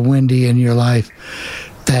have a Wendy in your life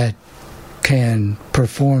that can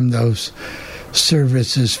perform those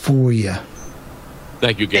services for you.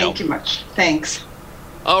 Thank you, Gail. Thank you much. Thanks.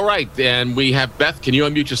 All right, and we have Beth. Can you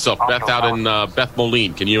unmute yourself? Beth out in Beth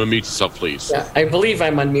Moline. Can you unmute yourself, please? Yeah, I believe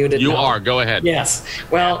I'm unmuted. You now. are. Go ahead. Yes.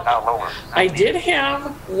 Well, I did have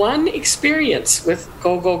one experience with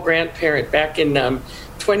Go-Go Grandparent back in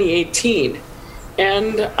 2018.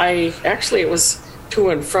 And it was to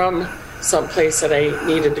and from someplace that I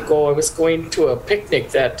needed to go. I was going to a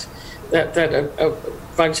picnic that a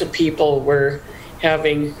bunch of people were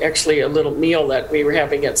having, actually a little meal that we were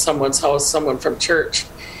having at someone's house, someone from church.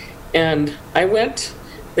 And I went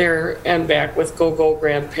there and back with Go-Go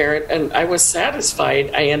Grandparent, and I was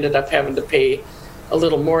satisfied. I ended up having to pay a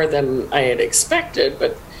little more than I had expected,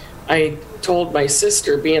 but I told my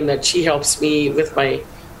sister, being that she helps me with my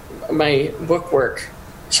bookwork,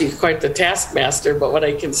 she's quite the taskmaster, but what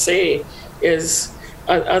I can say is,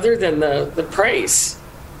 other than the price,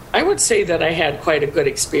 I would say that I had quite a good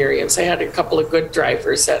experience. I had a couple of good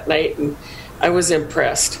drivers that night, and I was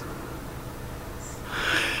impressed.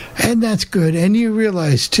 And that's good. And you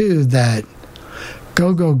realize, too, that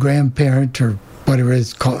GoGo Grandparent, or whatever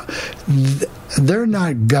it's called, they're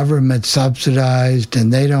not government subsidized,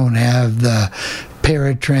 and they don't have the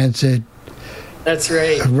paratransit. That's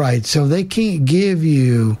right. Right. So they can't give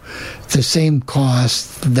you the same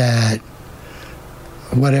cost that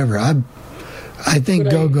whatever. I think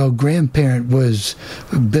GoGo Grandparent was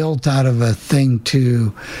built out of a thing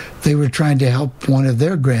they were trying to help one of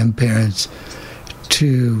their grandparents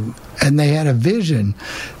and they had a vision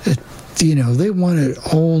that, they wanted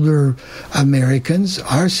older Americans,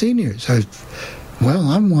 our seniors.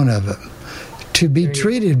 I'm one of them, to be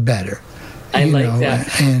treated better. I like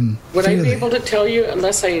that. And would I be able to tell you,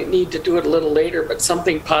 unless I need to do it a little later, but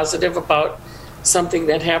something positive about something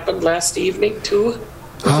that happened last evening too?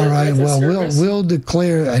 All right. Well, we'll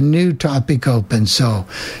declare a new topic open. So,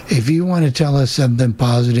 if you want to tell us something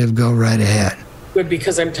positive, go right ahead. Good,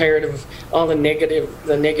 because I'm tired of all the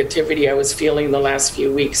negativity I was feeling the last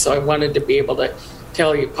few weeks. So I wanted to be able to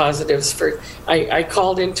tell you positives. I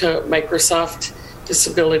called into Microsoft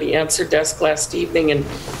Disability Answer Desk last evening and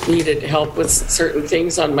needed help with certain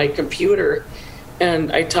things on my computer.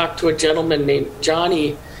 And I talked to a gentleman named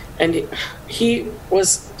Johnny, and he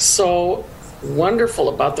was so wonderful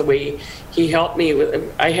about the way he helped me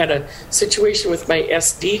with. I had a situation with my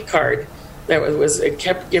SD card that it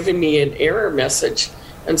kept giving me an error message,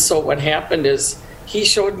 and so what happened is he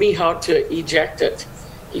showed me how to eject it.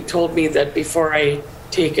 He told me that before I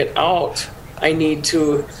take it out, I need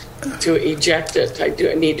to eject it. I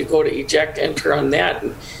need to go to eject, enter on that,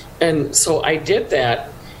 and so I did that,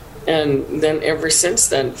 and then ever since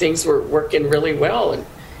then things were working really well,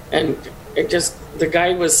 and it just, the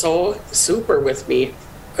guy was so super with me.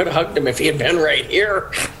 Could have hugged him if he had been right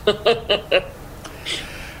here.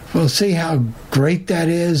 Well, see how great that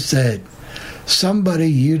is, that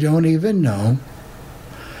somebody you don't even know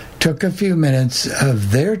took a few minutes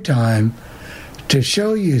of their time to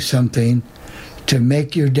show you something to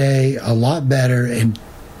make your day a lot better, and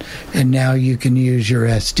now you can use your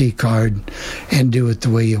SD card and do it the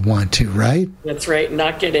way you want to, right? That's right,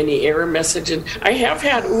 not get any error message. And I have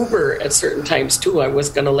had Uber at certain times too. I was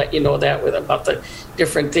going to let you know that about the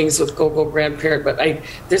different things with GoGo Grandparent, but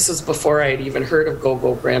this is before I had even heard of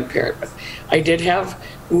GoGo Grandparent. But I did have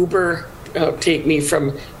Uber take me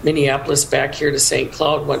from Minneapolis back here to St.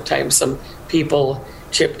 Cloud one time. Some people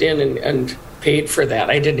chipped in and paid for that.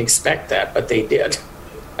 I didn't expect that, but they did.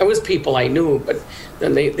 It was people I knew, but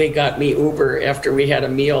then they got me Uber after we had a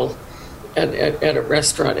meal at a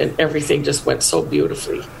restaurant, and everything just went so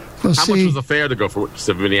beautifully. Well, how much was the fare to go from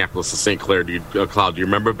Minneapolis to St. Clair? Cloud, do you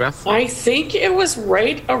remember, Beth? I think it was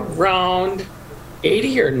right around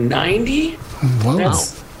 80 or 90. Wow.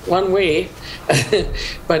 That's one way.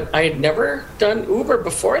 But I had never done Uber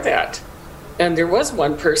before that. And there was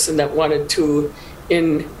one person that wanted to,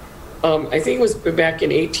 I think it was back in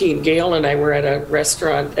 2018, Gail and I were at a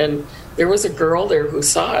restaurant, and there was a girl there who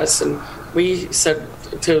saw us, and we said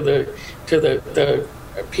to the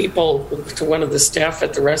people, to one of the staff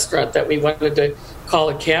at the restaurant, that we wanted to call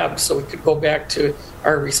a cab so we could go back to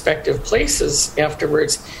our respective places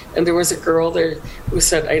afterwards. And there was a girl there who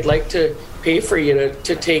said, "I'd like to pay for you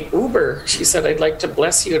to take Uber." She said, "I'd like to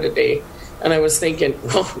bless you today." And I was thinking,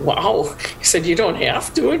 well, wow. He said, "You don't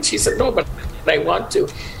have to." And she said, "No, but I want to."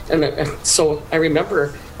 And so I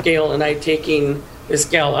remember Gail and I taking this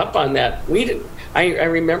gal up on that. I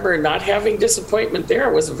remember not having disappointment there.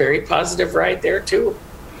 It was a very positive ride there, too.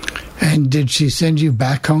 And did she send you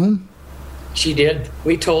back home? She did.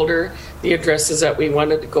 We told her the addresses that we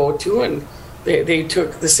wanted to go to, and they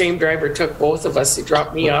took, the same driver took both of us. They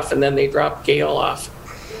dropped me off, and then they dropped Gail off.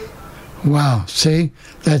 Wow. See,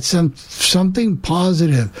 that's something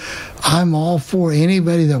positive. I'm all for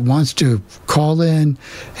anybody that wants to call in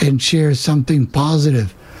and share something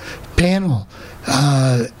positive. Panel.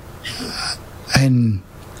 And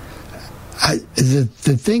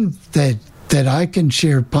the thing that I can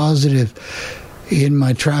share positive in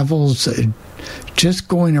my travels, just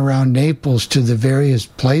going around Naples to the various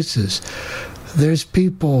places, there's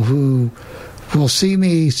people who will see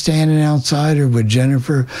me standing outside or with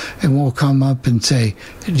Jennifer and will come up and say,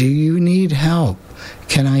 "Do you need help?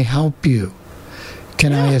 Can I help you?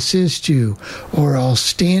 Can I assist you? Or I'll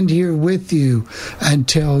stand here with you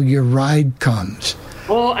until your ride comes."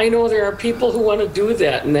 Oh, I know there are people who want to do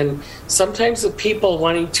that, and then sometimes the people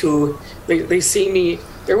wanting to, they see me.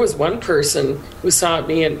 There was one person who saw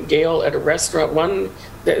me and Gail at a restaurant.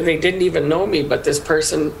 They didn't even know me, but this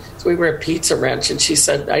person, so we were at Pizza Ranch, and she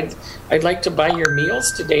said, I'd like to buy your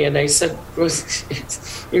meals today. And I said,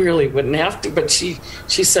 you really wouldn't have to. But she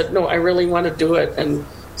said, no, I really want to do it. And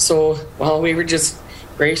so, well, we were just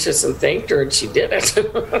gracious and thanked her, and she did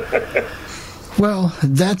it. Well,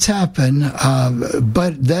 that's happened,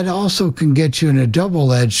 but that also can get you in a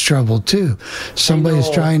double-edged trouble, too. Somebody's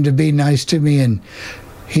trying to be nice to me, and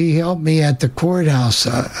he helped me at the courthouse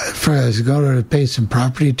to go to pay some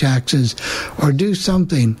property taxes or do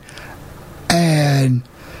something, and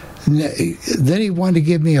then he wanted to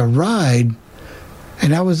give me a ride,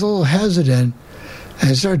 and I was a little hesitant. And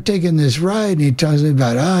I started taking this ride, and he tells me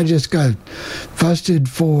about, I just got busted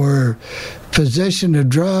for possession of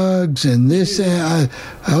drugs and this.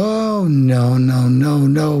 Oh,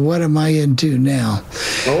 no. What am I into now?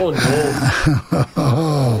 Oh, no.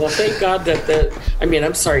 Well, thank God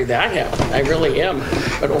I'm sorry that happened. I really am.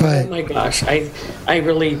 But oh my gosh, I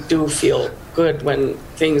really do feel good when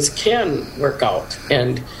things can work out.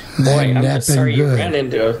 And boy, I'm just sorry you ran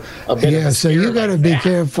into a bit of a so you got to be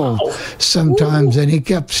careful sometimes. And he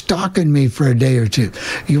kept stalking me for a day or two.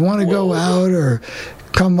 You want to go out or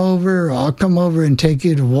come over? I'll come over and take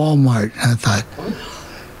you to Walmart. I thought,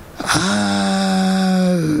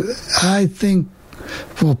 I think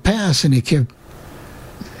we'll pass. And he kept,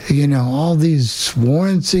 all these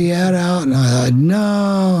warrants he had out. And I thought,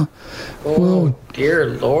 no. Dear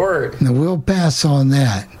Lord. We'll pass on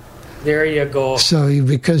that. There you go. So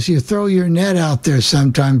because you throw your net out there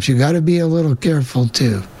sometimes, you got to be a little careful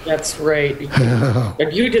too. That's right.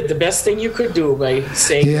 And you did the best thing you could do by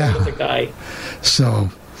saying that to the guy. So,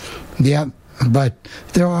 but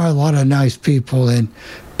there are a lot of nice people, and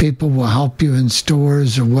people will help you in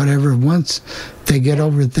stores or whatever. Once they get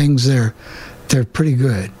over things, they're pretty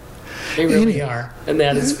good. They really are, and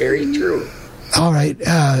that is very true. All right,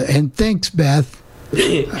 and thanks, Beth.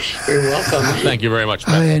 You're welcome. Thank you very much,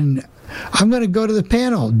 Beth. And I'm going to go to the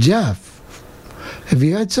panel. Jeff, have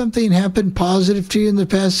you had something happen positive to you in the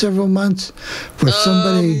past several months where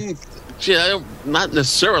somebody... not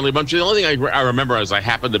necessarily, but the only thing I remember is I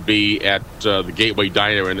happened to be at the Gateway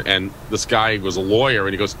Diner, and this guy was a lawyer,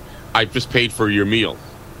 and he goes, I just paid for your meal.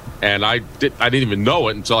 And I didn't even know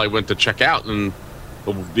it until I went to check out, and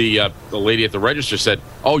the lady at the register said,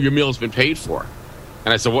 oh, your meal has been paid for.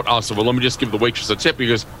 And I said, what? I said, well, let me just give the waitress a tip. He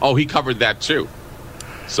goes, oh, he covered that too.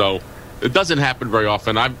 So it doesn't happen very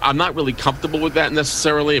often. I'm not really comfortable with that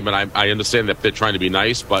necessarily, but I understand that they're trying to be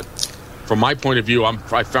nice. But from my point of view, I'm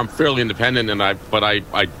fairly independent, and I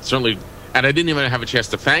certainly, and I didn't even have a chance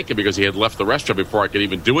to thank him because he had left the restaurant before I could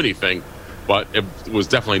even do anything. But it was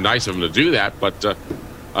definitely nice of him to do that. But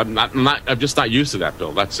I'm just not used to that,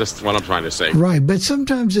 Bill. That's just what I'm trying to say. Right, but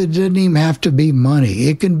sometimes it doesn't even have to be money.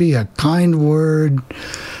 It can be a kind word,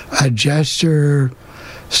 a gesture,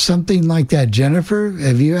 something like that. Jennifer,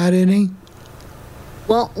 have you had any?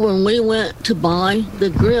 Well, when we went to buy the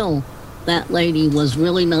grill, that lady was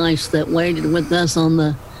really nice that waited with us on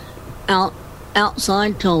the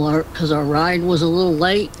outside till because our ride was a little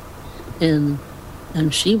late, and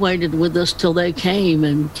she waited with us till they came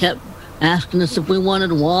and kept asking us if we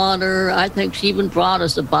wanted water. I think she even brought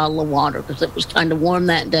us a bottle of water because it was kind of warm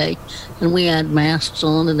that day, and we had masks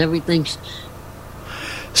on and everything.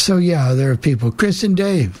 So, there are people. Chris and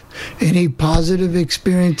Dave, any positive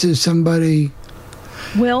experiences, somebody?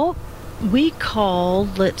 Well, we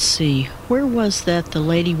called, let's see, where was that? The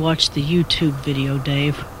lady watched the YouTube video,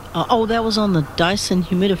 Dave. That was on the Dyson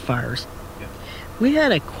humidifiers. Yeah. We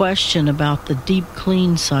had a question about the deep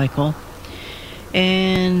clean cycle.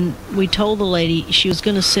 And we told the lady she was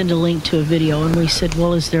going to send a link to a video, and we said,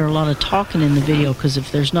 well, is there a lot of talking in the video? Because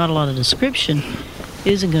if there's not a lot of description,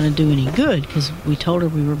 it isn't going to do any good, because we told her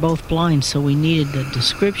we were both blind, so we needed the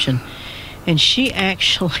description. And she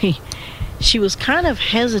was kind of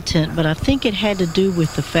hesitant, but I think it had to do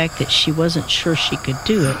with the fact that she wasn't sure she could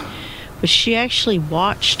do it. But she actually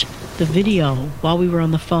watched the video while we were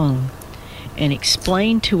on the phone and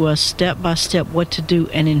explained to us step by step what to do.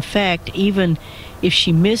 And in fact, even if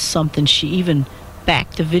she missed something, she even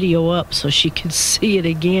backed the video up so she could see it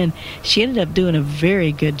again. She ended up doing a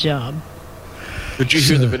very good job. Did you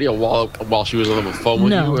hear the video while she was on the phone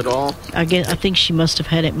with you at all? I think she must have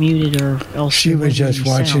had it muted, or else she was just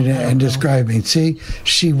watching it and describing. See,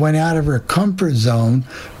 she went out of her comfort zone,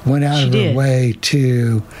 went out of her way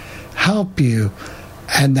to help you,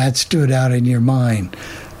 and that stood out in your mind.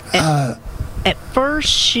 At first,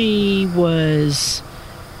 she was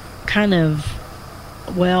kind of,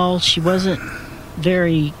 she wasn't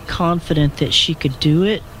very confident that she could do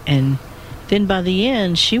it, and then by the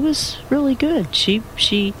end, she was really good. She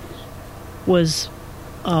was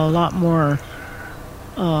a lot more.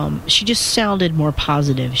 She just sounded more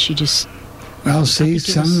positive. She just. Well, see,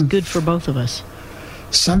 it was good for both of us.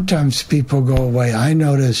 Sometimes people go away. I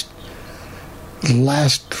noticed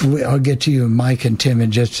last week, I'll get to you, Mike and Tim,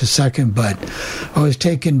 in just a second, but I was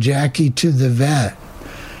taking Jackie to the vet,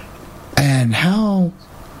 and how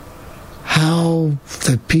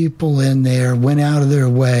the people in there went out of their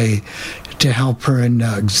way to help her in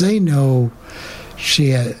Nugs. They know she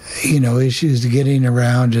had, issues getting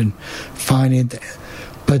around and finding,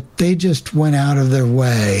 but they just went out of their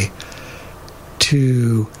way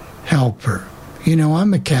to help her.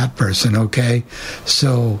 I'm a cat person, okay?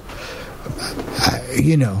 So,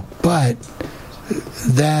 but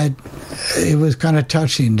that, it was kind of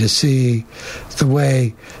touching to see the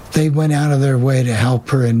way they went out of their way to help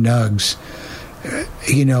her in Nugs,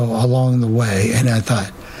 along the way. And I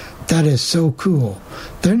thought, that is so cool.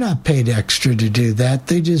 They're not paid extra to do that.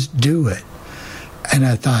 They just do it. And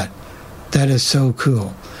I thought, that is so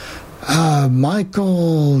cool.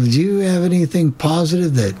 Michael, do you have anything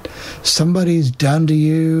positive that somebody's done to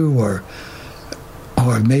you or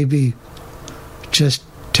maybe just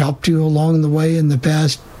helped you along the way in the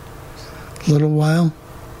past little while?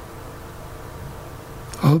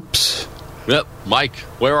 Oops. Yep, Mike,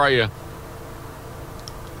 where are you?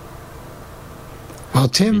 Well,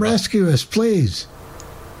 Tim, rescue us, please.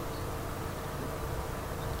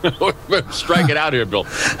 Strike it out here, Bill.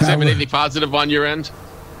 Does that have anything positive on your end?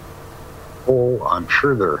 Oh, I'm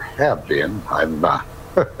sure there have been. I'm I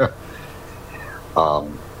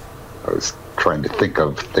was trying to think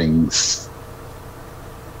of things.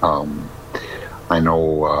 I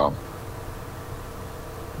know,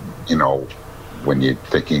 when you're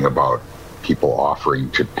thinking about people offering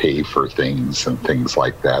to pay for things and things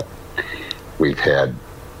like that, we've had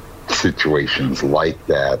situations like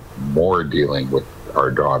that, more dealing with our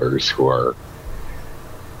daughters who are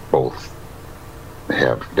both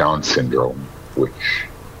have Down syndrome, which,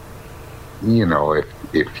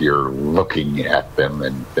 if you're looking at them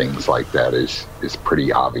and things like that is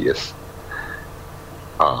pretty obvious.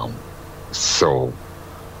 So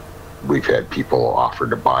we've had people offer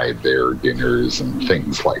to buy their dinners and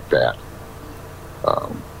things like that.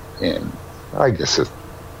 And I guess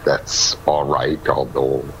that's all right,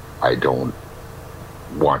 although I don't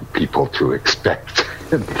want people to expect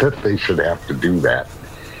that they should have to do that.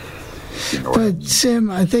 But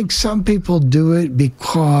Sim, I think some people do it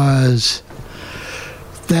because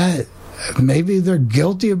that maybe they're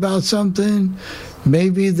guilty about something.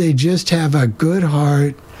 Maybe they just have a good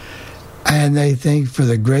heart and they think for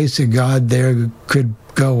the grace of God there could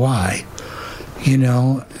go I.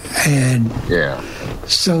 And yeah.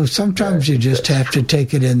 So sometimes you just have to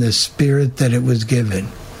take it in the spirit that it was given.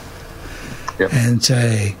 Yep. And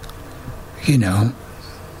say,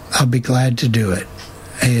 I'll be glad to do it.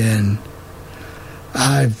 And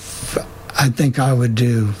I think I would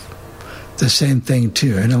do the same thing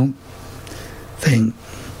too. I don't think,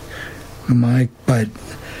 Mike, but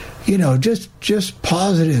just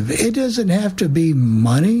positive. It doesn't have to be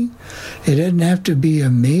money. It doesn't have to be a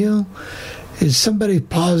meal. If somebody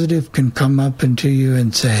positive can come up into you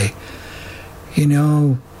and say,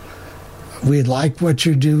 we like what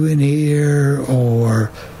you're doing here,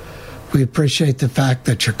 or we appreciate the fact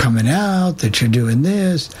that you're coming out, that you're doing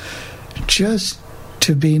this, just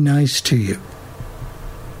to be nice to you.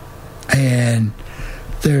 And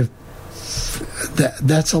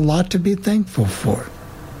that's a lot to be thankful for.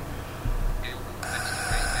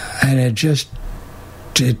 And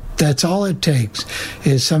that's all it takes,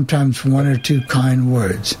 is sometimes one or two kind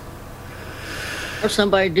words. Or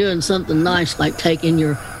somebody doing something nice, like taking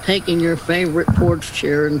your favorite porch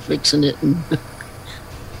chair and fixing it.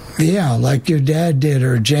 Yeah, like your dad did,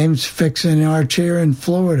 or James fixing our chair in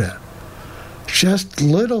Florida. Just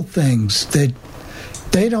little things that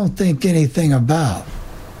they don't think anything about.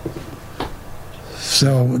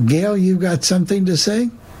 So, Gail, you got something to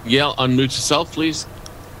say? Gail, unmute yourself, please.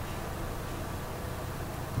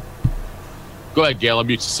 Go ahead, Gail,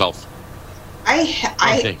 unmute yourself.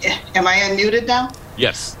 Okay. Am I unmuted now?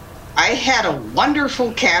 Yes. I had a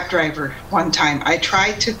wonderful cab driver one time. I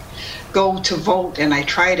tried to go to vote, and I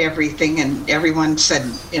tried everything, and everyone said,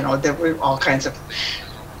 there were all kinds of...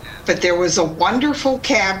 But there was a wonderful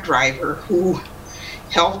cab driver who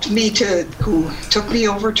who took me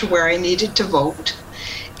over to where I needed to vote,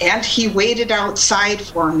 and he waited outside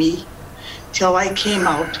for me till I came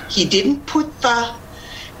out. He didn't put the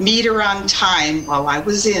meter on time while I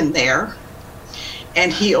was in there,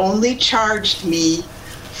 and he only charged me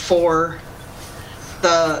for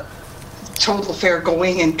the total fare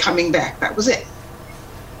going and coming back. That was it.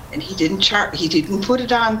 And he didn't put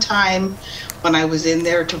it on time when I was in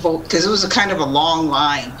there to vote, because it was a kind of a long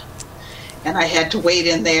line. And I had to wait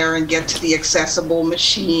in there and get to the accessible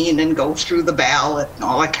machine and go through the ballot and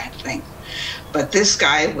all that kind of thing. But this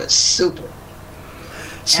guy was super.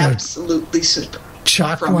 So absolutely super.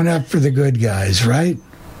 Chalk one up for the good guys, right?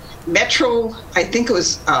 Metro, I think it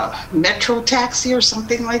was Metro Taxi or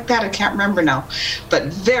something like that. I can't remember now. But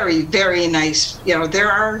very, very nice. You know,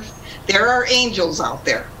 there are angels out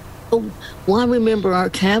there. Oh, well, I remember our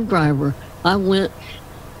cab driver. I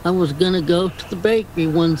was going to go to the bakery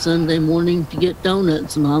one Sunday morning to get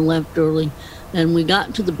donuts, and I left early. And we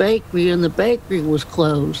got to the bakery, and the bakery was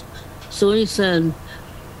closed. So he said,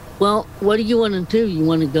 well, what do you want to do? You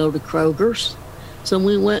want to go to Kroger's? So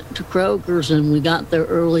we went to Kroger's, and we got there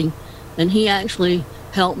early. And he actually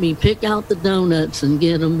helped me pick out the donuts and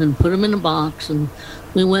get them and put them in a box. And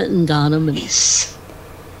we went and got them. And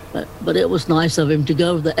But it was nice of him to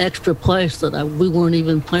go to the extra place that we weren't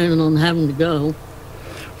even planning on having to go.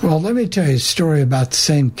 Well, let me tell you a story about the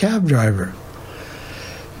same cab driver.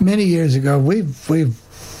 Many years ago, we've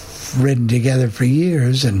ridden together for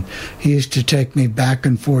years, and he used to take me back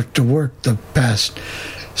and forth to work the past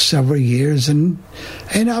several years, and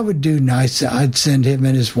I would do nice. I'd send him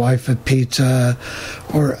and his wife a pizza,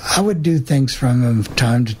 or I would do things from him from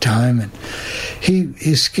time to time. And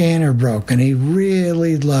his scanner broke, and he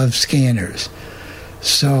really loved scanners.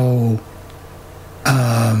 So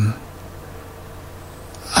I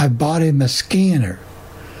bought him a scanner.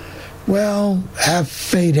 Well,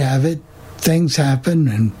 fate have it, things happen,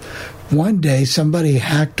 and one day somebody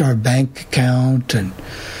hacked our bank account and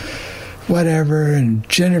whatever, and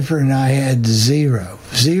Jennifer and I had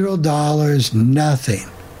 $0, nothing.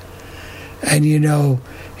 And you know,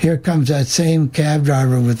 here comes that same cab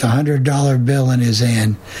driver with a $100 bill in his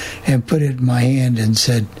hand and put it in my hand and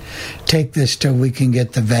said, take this till we can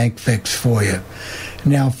get the bank fixed for you.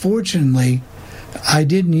 Now, fortunately, I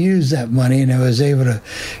didn't use that money, and I was able to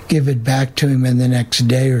give it back to him in the next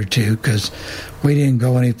day or two, because we didn't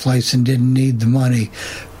go anyplace and didn't need the money.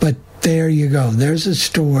 But there you go. There's a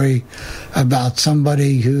story about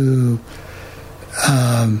somebody who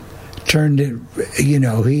turned it, you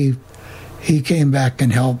know, he came back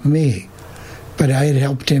and helped me. But I had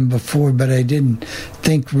helped him before, but I didn't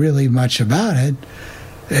think really much about it.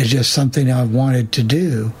 It's just something I wanted to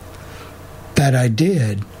do that I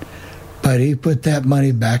did. But he put that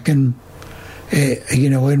money back in, you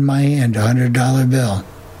know, in my hand, a $100 bill.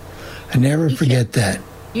 I never forget that.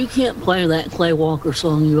 You can't play that Clay Walker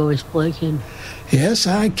song you always play, can you? Yes,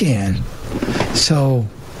 I can. So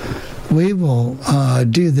we will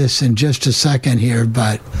do this in just a second here,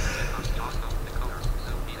 but...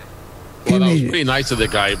 Well, that was pretty nice of the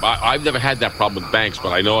guy. I've never had that problem with banks, but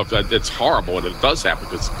I know it's horrible when it does happen,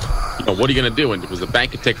 because, you know, what are you going to do? And because the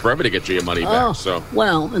bank could take forever to get you your money back. So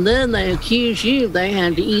well, and then they accuse you. They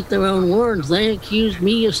had to eat their own words. They accused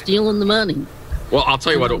me of stealing the money. Well, I'll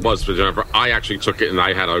tell you what it was, Jennifer. I actually took it, and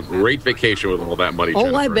I had a great vacation with all that money,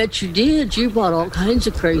 Jennifer. Oh, I bet you did. You bought all kinds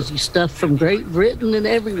of crazy stuff from Great Britain and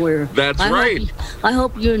everywhere. That's right. I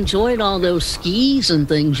hope you enjoyed all those skis and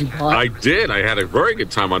things you bought. I did. I had a very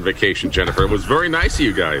good time on vacation, Jennifer. It was very nice of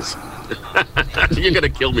you guys. You're going to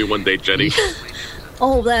kill me one day, Jenny.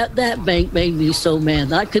 Oh, that bank made me so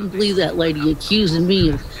mad. I couldn't believe that lady accusing me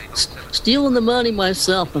of stealing the money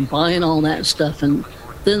myself and buying all that stuff. And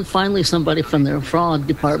then finally somebody from their fraud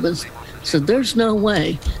department said, there's no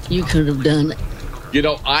way you could have done it. You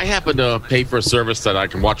know, I happen to pay for a service that I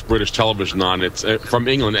can watch British television on. It's from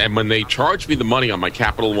England, and when they charged me the money on my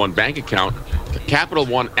Capital One bank account, Capital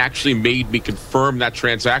One actually made me confirm that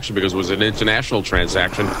transaction, because it was an international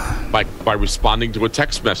transaction, by responding to a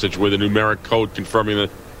text message with a numeric code confirming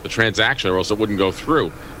the transaction, or else it wouldn't go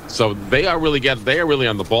through. So they are really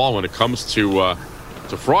on the ball when it comes to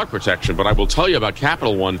fraud protection. But I will tell you about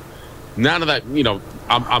Capital One. None of that, you know,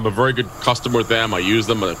 I'm a very good customer with them. I use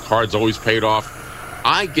them. The card's always paid off.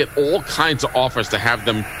 I get all kinds of offers to have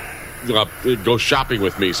them go shopping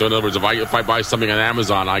with me. So in other words, if I buy something on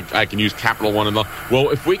Amazon, I can use Capital One. Well,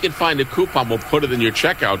 if we can find a coupon, we'll put it in your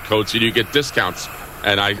checkout code so you get discounts.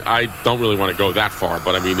 And I don't really want to go that far,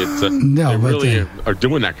 but I mean, it's they really are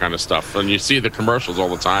doing that kind of stuff. And you see the commercials all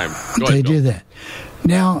the time. They do that.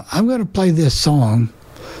 Now, I'm going to play this song.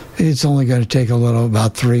 It's only going to take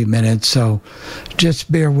about 3 minutes, so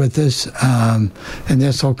just bear with us, and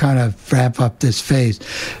this will kind of wrap up this phase.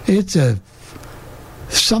 It's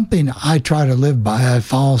something I try to live by. I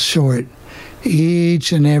fall short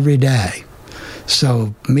each and every day.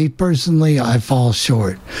 So, me personally, I fall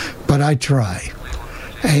short, but I try.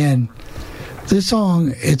 And this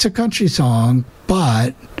song, it's a country song,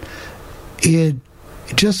 but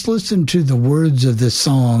just listen to the words of this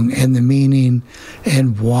song and the meaning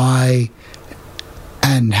and why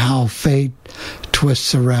and how fate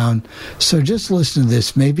twists around. So just listen to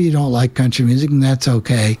this. Maybe you don't like country music, and that's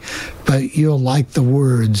okay, but you'll like the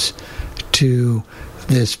words to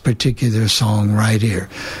this particular song right here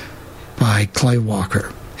by Clay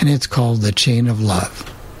Walker, and it's called The Chain of Love.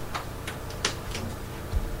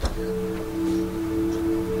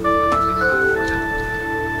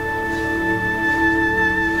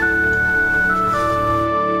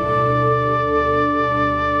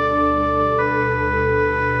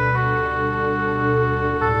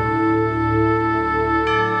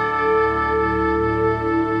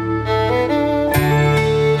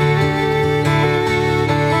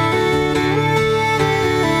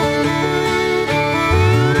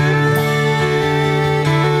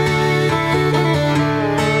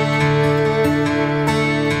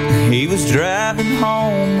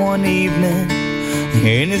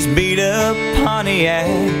 In his beat-up Pontiac,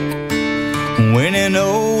 when an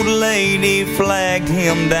old lady flagged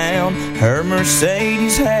him down, her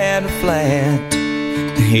Mercedes had a flat.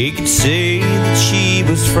 He could see that she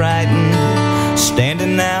was frightened,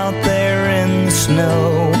 standing out there in the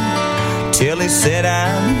snow, till he said,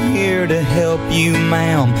 "I'm here to help you,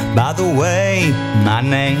 ma'am. By the way, my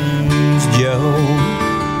name's Joe."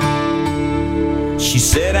 She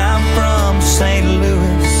said, "I'm from St.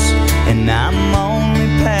 Louis, and I'm only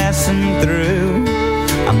passing through.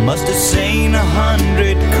 I must have seen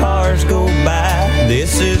 100 cars go by.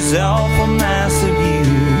 This is awful nice of you."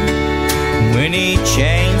 When he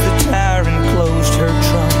changed the tire and closed her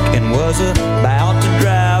trunk and was about to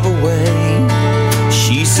drive away,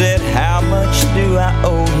 she said, "How much do I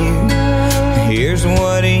owe you?" Here's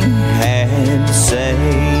what he had to say.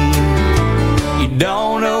 "You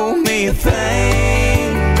don't owe me a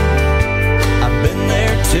thing. I've been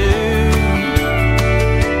there too.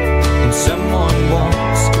 Someone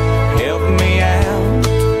once helped me out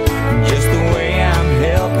just the way I'm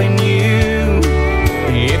helping you.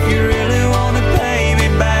 If you really want to pay me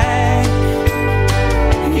back,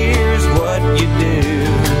 here's what you do.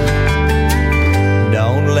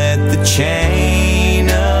 Don't let the chain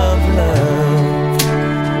of love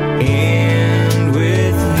end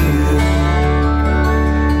with you."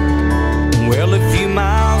 Well, a few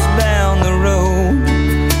miles down the road,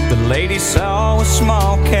 the lady saw a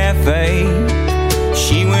small cafe.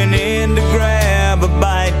 She went in to grab a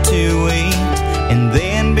bite to eat and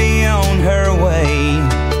then be on her way.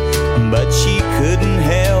 But she couldn't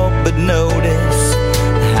help but notice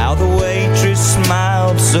how the waitress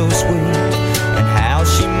smiled so sweet, and how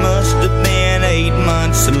she must have been 8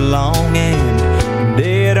 months along and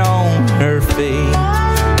dead on her feet.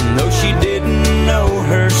 And though she didn't know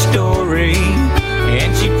her story, and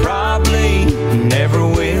she probably never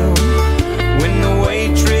will, when the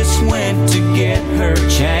waitress went to get her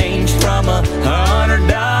change from a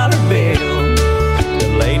 $100 bill, the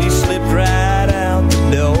lady slipped right out the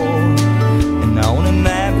door and on a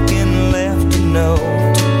napkin left a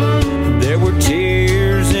note. There were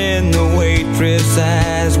tears in the waitress'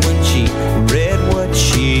 eyes when she read what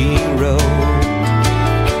she wrote.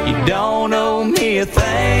 "You don't owe me a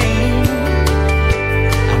thing.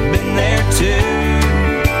 I've been there too.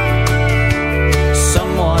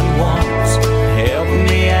 Someone once helped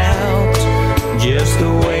me out just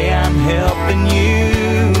the way I'm helping you.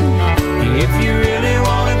 If you really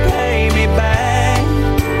want to pay me back,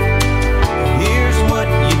 here's what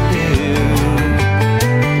you do.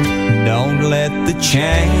 Don't let the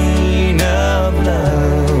chain of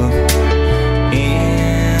love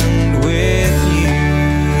end with you."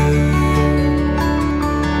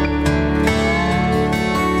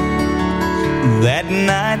 That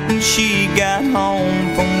night when she got home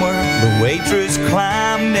from work, the waitress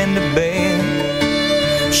climbed into bed.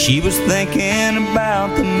 She was thinking about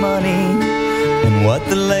the money and what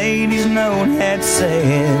the lady's note had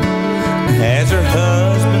said. As her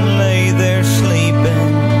husband lay there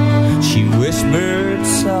sleeping, she whispered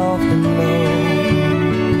soft and low,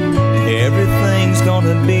 "Everything's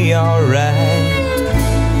gonna be alright.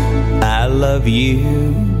 I love you,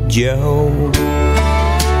 Joe."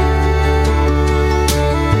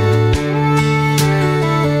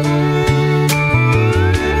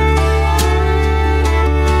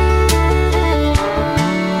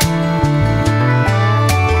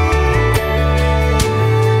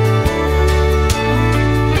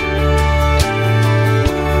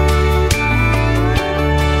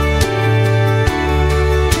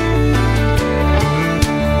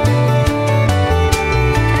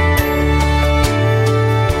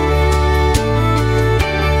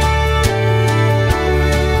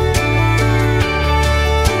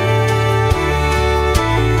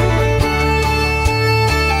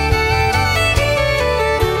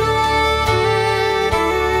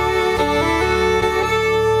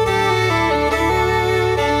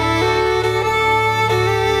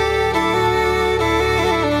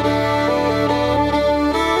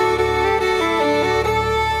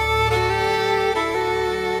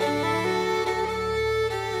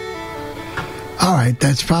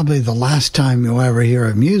 that's probably the last time you'll ever hear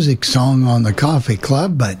a music song on the Coffee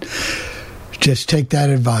Club, but just take that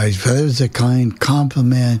advice. If there's a kind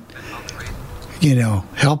compliment,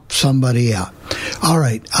 help somebody out. All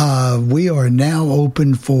right. We are now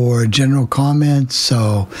open for general comments,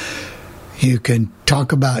 so you can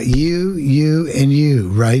talk about you, and you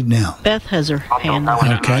right now. Beth has her hand up.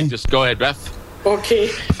 Okay. Just go ahead, Beth. Okay,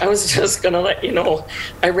 I was just going to let you know,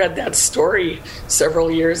 I read that story several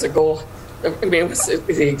year ago. I mean, it was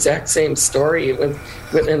the exact same story, and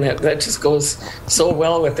that just goes so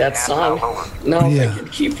well with that song. Now, if I can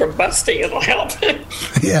keep from busting, it'll help.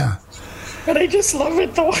 Yeah. But I just love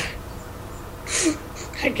it, though.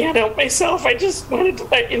 I can't help myself. I just wanted to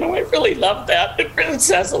let you know I really love that. It really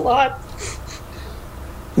says a lot.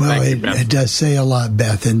 Well, it does say a lot,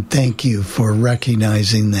 Beth, and thank you for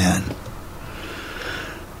recognizing that.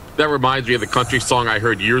 That reminds me of the country song I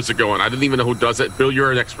heard years ago, and I didn't even know who does it. Bill,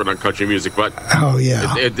 you're an expert on country music, but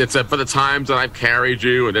it's for the times that I've carried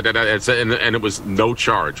you, and it was No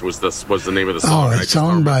Charge was the name of the song. Oh, a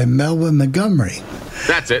song by Melvin Montgomery.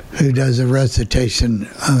 That's it. Who does a recitation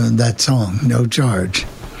of that song, No Charge.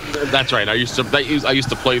 That's right. I used to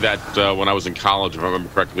play that when I was in college, if I remember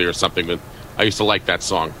correctly, or something. But I used to like that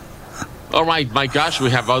song. All right, my gosh, we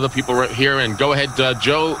have other people right here. And go ahead,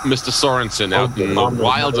 Joe, Mr. Sorensen, out in the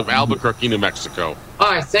wilds of Albuquerque, New Mexico.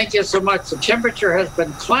 Hi, thank you so much. The temperature has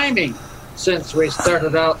been climbing since we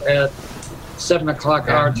started out at 7 o'clock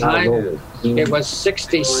our time. It was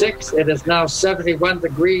 66. It is now 71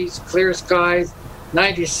 degrees, clear skies,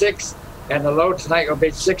 96, and the low tonight will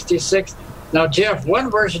be 66. Now, Jeff, one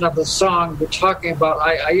version of the song you're talking about,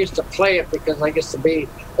 I used to play it because I used to be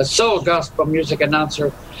a soul gospel music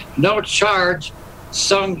announcer. No Charge,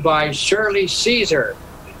 sung by Shirley Caesar.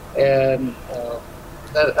 And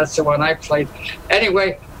that's the one I played.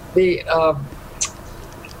 Anyway, I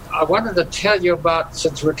wanted to tell you about,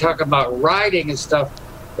 since we're talking about riding and stuff,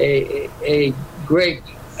 a great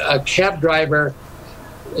cab driver,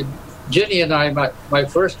 Ginny and I, my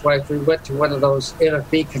first wife, we went to one of those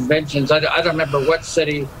NFB conventions. I don't remember what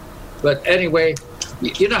city, but anyway,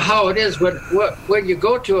 you know how it is when you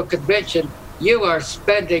go to a convention, you are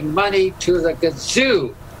spending money to the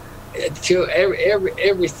gazoo, to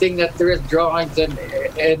everything that there is, drawings and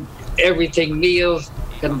everything, meals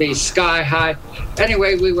can be sky high.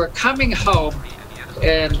 Anyway, we were coming home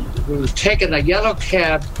and we were taking a yellow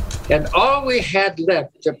cab, and all we had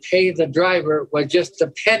left to pay the driver was just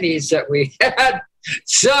the pennies that we had.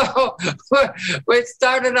 So we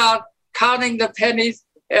started out counting the pennies,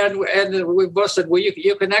 and we both said, well,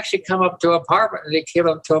 you can actually come up to apartment. And he came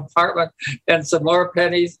up to apartment and some more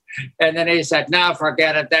pennies. And then he said, no,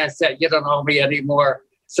 forget it. That's it. You don't owe me anymore.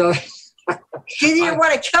 So you didn't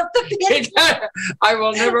want to count the pennies? I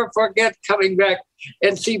will never forget coming back.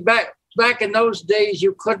 And see, back in those days,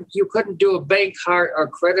 you couldn't do a bank card or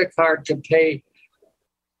credit card to pay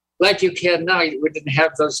like you can now. We didn't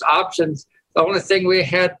have those options. The only thing we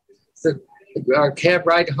had, our cab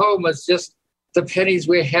ride home, was just the pennies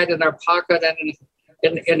we had in our pocket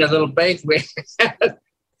and in a little bank we had.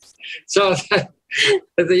 So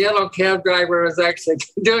the yellow cab driver was actually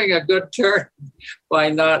doing a good turn by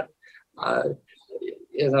not,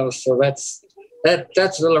 so that's a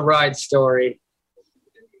little ride story.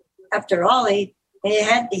 After all, they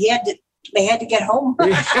had to get home.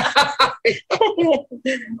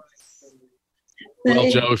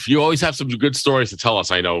 Well, Joe, if you always have some good stories to tell us,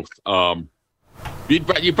 I know.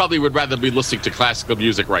 You probably would rather be listening to classical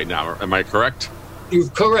music right now. Am I correct? You're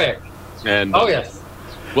correct. And yes.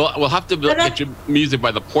 Well, we'll have to get you music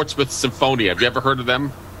by the Portsmouth Symphony. Have you ever heard of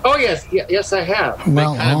them? Oh yes, yes, I have.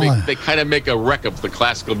 They kind of make a wreck of the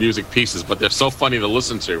classical music pieces, but they're so funny to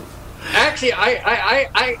listen to. Actually, I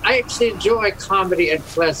actually enjoy comedy and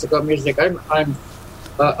classical music. I'm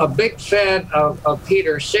a big fan of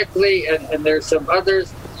Peter Schickele, and there's some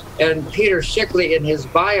others. And Peter Schickele, in his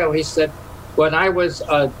bio, he said, when I was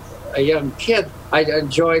a young kid, I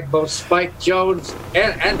enjoyed both Spike Jones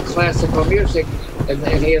and classical music, and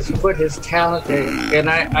he has put his talent in. And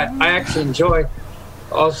I actually enjoy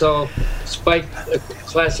also Spike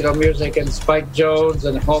classical music and Spike Jones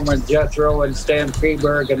and Homer Jethro and Stan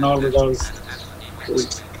Freberg and all of those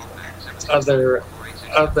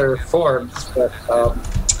other forms. But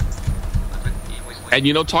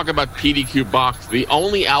and talk about PDQ Bach. The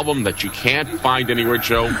only album that you can't find anywhere,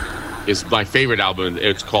 Joe, is my favorite album.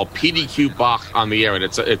 It's called PDQ Bach on the Air, and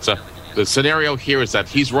the scenario here is that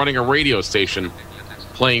he's running a radio station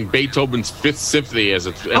playing Beethoven's Fifth Symphony as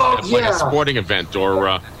like a sporting event,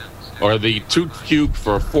 or the Toot Cube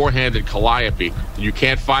for a four-handed calliope. You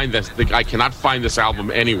can't find this. I cannot find this album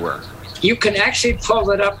anywhere. you can actually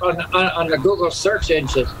pull it up on the Google search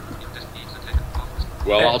engine.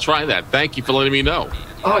 Well, I'll try that. Thank you for letting me know.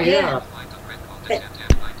 Oh, yeah.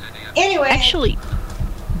 Anyway. Actually,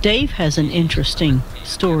 Dave has an interesting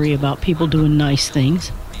story about people doing nice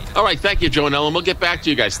things. All right, thank you, Joe and Ellen. We'll get back to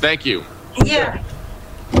you guys. Thank you. Yeah.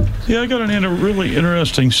 Yeah, I got a really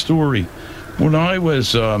interesting story. When I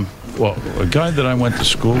was, a guy that I went to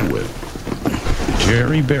school with,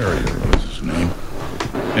 Jerry Barrier was his name,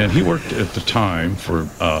 and he worked at the time for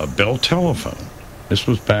Bell Telephone. This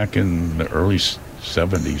was back in the early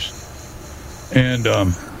 70s. And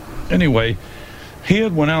anyway, he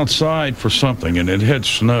had went outside for something, and it had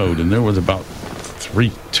snowed, and there was about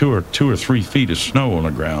 2 or 3 feet of snow on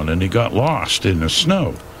the ground, and he got lost in the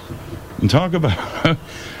snow. And talk about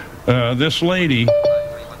this lady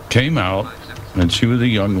came out, and she was a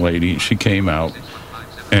young lady. She came out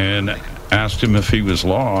and asked him if he was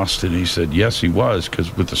lost, and he said yes, he was,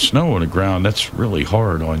 because with the snow on the ground, that's really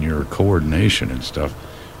hard on your coordination and stuff.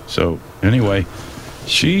 So anyway,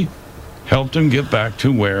 she helped him get back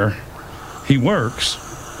to where he works.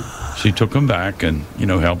 She took him back and,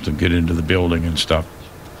 helped him get into the building and stuff.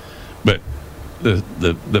 But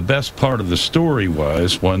the best part of the story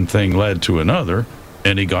was one thing led to another,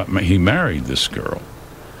 and he married this girl.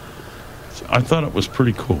 So I thought it was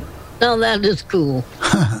pretty cool. Now that is cool.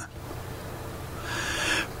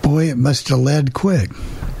 Boy, it must have led quick.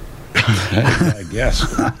 I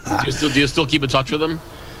guess. Do you still keep in touch with him?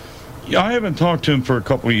 Yeah, I haven't talked to him for a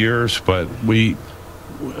couple of years, but we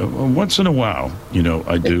once in a while,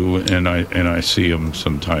 I do, and I see him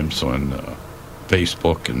sometimes on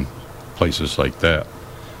Facebook and places like that.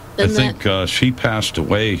 I think she passed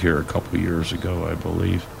away here a couple of years ago, I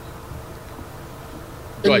believe.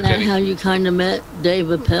 Isn't that how you kind of met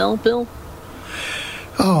Dave Appel, Bill?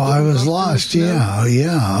 Oh, I was lost. Yeah.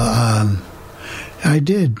 I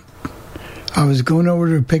did. I was going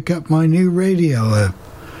over to pick up my new radio,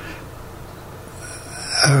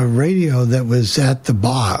 a radio that was at the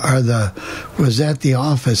was at the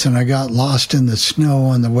office, and I got lost in the snow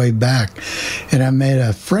on the way back. And I met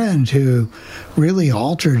a friend who really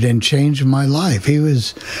altered and changed my life. He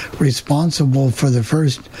was responsible for the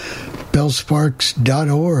first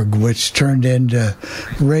BillSparks.org, which turned into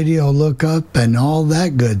Radio Lookup and all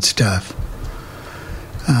that good stuff.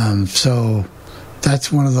 So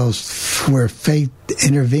that's one of those where fate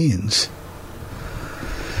intervenes.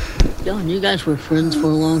 John, you guys were friends for a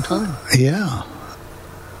long time. Yeah.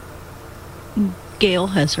 Gail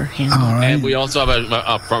has her hand up. Right. And we also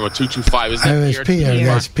have from a 225. Is that Pierre?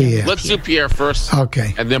 That's Pierre. Let's do Pierre first.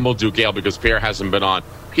 Okay. And then we'll do Gail because Pierre hasn't been on.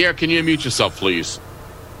 Pierre, can you unmute yourself, please?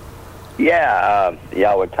 Yeah,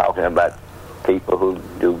 y'all were talking about people who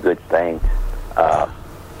do good things.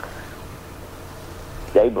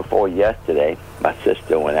 Day before yesterday, my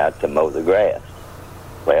sister went out to mow the grass.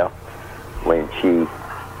 Well, when she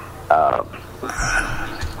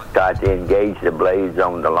tried to engage the blades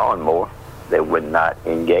on the lawnmower, they would not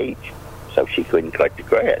engage, so she couldn't cut the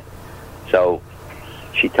grass. So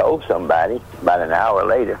she told somebody. About an hour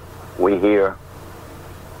later, we hear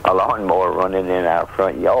a lawnmower running in our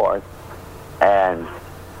front yard, and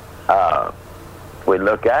we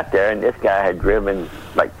look out there, and this guy had driven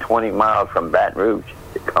like 20 miles from Baton Rouge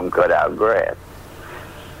to come cut our grass.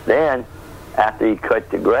 Then, after he cut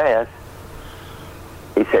the grass,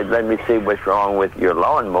 he said, "Let me see what's wrong with your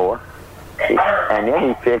lawnmower." And then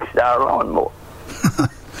he fixed our lawnmower.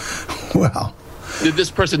 Well, did this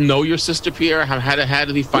person know your sister, Pierre? How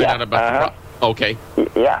did he find out about the Okay.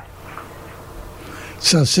 Yeah.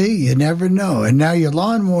 So, see, you never know. And now your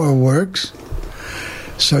lawnmower works.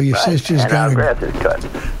 So your sister's got grass is cut.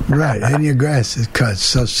 Right, and your grass is cut.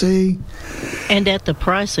 So, see. And at the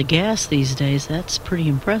price of gas these days, that's pretty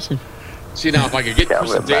impressive. See, now, if I could get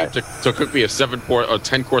Chris and Dave to cook me a 7-course or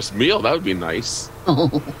 10-course meal, that would be nice.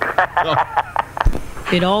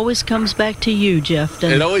 It always comes back to you, Jeff.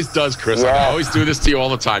 It always does, Chris. Yeah. I always do this to you all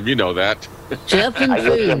the time. You know that. Jeff and I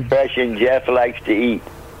get the impression Jeff likes to eat.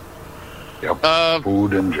 Yep.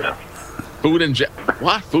 Food and Jeff. Food and Jeff.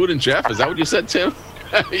 What? Food and Jeff? Is that what you said, Tim?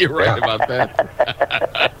 You're right about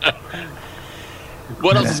that.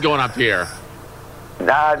 What else is going on, Pierre?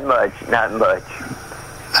 Not much.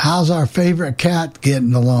 How's our favorite cat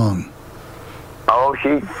getting along? Oh,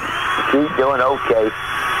 she's doing okay.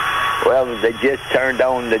 Well, they just turned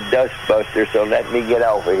on the dust buster, so let me get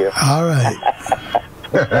over here. All right.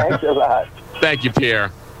 Thanks a lot. Thank you,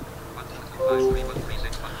 Pierre.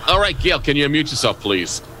 All right, Gail, can you unmute yourself,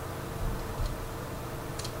 please?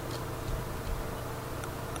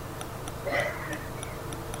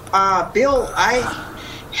 Bill, I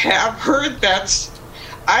have heard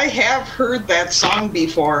that song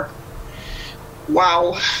before.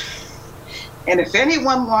 Wow. And if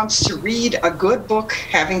anyone wants to read a good book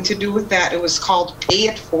having to do with that, it was called Pay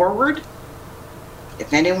It Forward.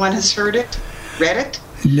 If anyone has read it.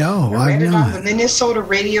 No, I read I've it not. on the Minnesota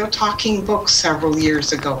Radio Talking Book several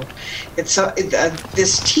years ago. It's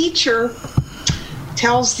this teacher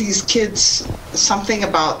tells these kids something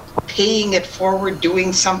about paying it forward,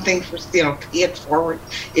 doing something for, pay it forward.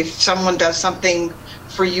 If someone does something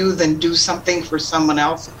for you, then do something for someone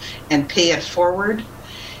else and pay it forward.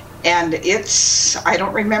 And I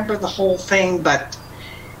don't remember the whole thing, but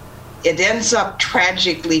it ends up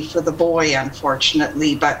tragically for the boy,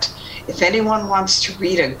 unfortunately. But if anyone wants to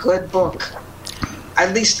read a good book,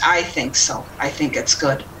 at least I think so. I think it's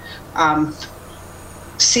good.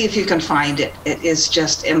 See if you can find it. It is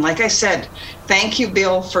just, and like I said, thank you,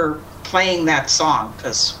 Bill, for playing that song,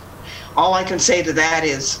 because all I can say to that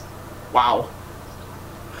is, wow.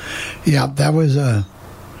 Yeah, that was a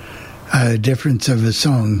difference of a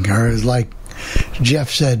song. Or like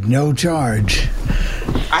Jeff said, no charge.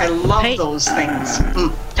 I love those things.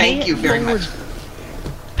 Thank you very much.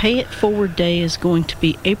 Pay It Forward Day is going to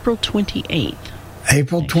be April 28th.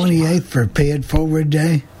 April 28th for Pay It Forward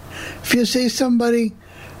Day. If you see somebody,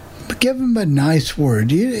 give them a nice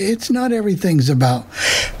word. It's not everything's about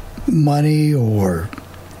money or,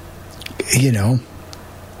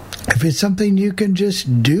 if it's something you can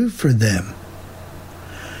just do for them,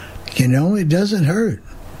 it doesn't hurt.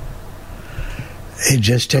 It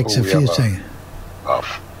just takes a few seconds.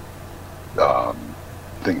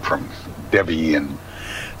 Thing from Debbie and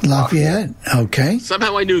Lafayette. Okay.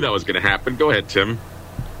 Somehow I knew that was going to happen. Go ahead, Tim.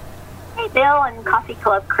 Hey, Bill and Coffee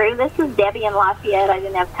Club crew. This is Debbie in Lafayette. I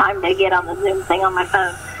didn't have time to get on the Zoom thing on my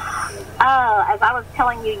phone. As I was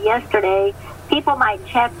telling you yesterday, people might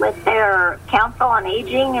check with their council on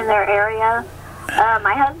aging in their area.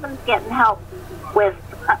 My husband's getting help with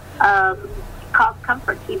called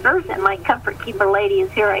Comfort Keepers, and my Comfort Keeper lady is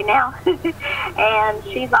here right now. And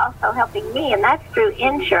she's also helping me, and that's through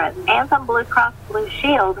insurance. Anthem Blue Cross Blue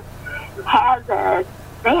Shield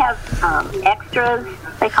they have extras,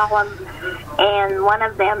 they call them, and one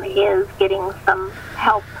of them is getting some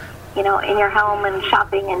help, in your home and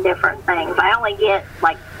shopping and different things. I only get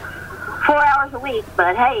like 4 hours a week,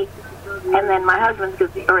 but hey, and then my husband's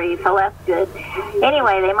gets 3, so that's good.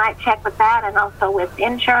 Anyway, they might check with that and also with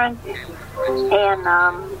insurance. And,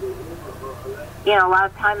 a lot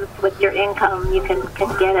of times with your income, you can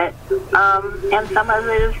get it. And some of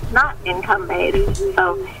it is not income-based.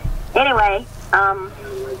 So, anyway,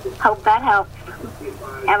 hope that helps.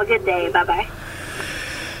 Have a good day. Bye-bye.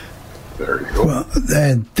 There you go. Well,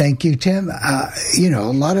 thank you, Tim. A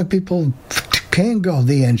lot of people can go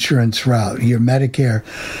the insurance route. Your Medicare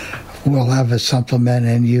will have a supplement,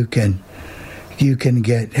 and you can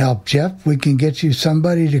get help. Jeff, we can get you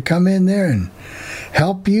somebody to come in there and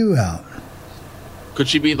help you out. Could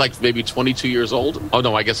she be like maybe 22 years old? Oh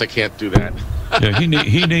no, I guess I can't do that. Yeah,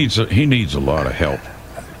 he needs a lot of help.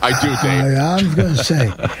 I do, Dave. I was going to say,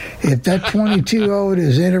 if that 22-year-old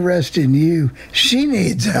is interested in you, she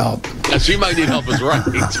needs help. Yeah, she might need help, is right.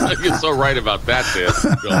 You're so right about that, Dave.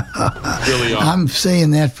 Bill. Really are. I'm saying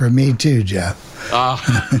that for me too, Jeff.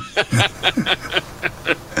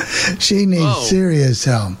 She needs serious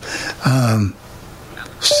help.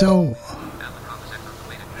 So,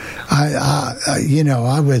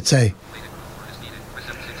 I would say.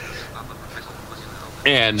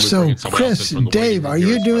 And so, Chris, Dave, are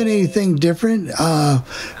you doing anything different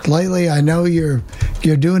lately? I know you're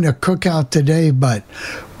doing a cookout today, but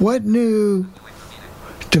what new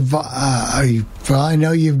device? I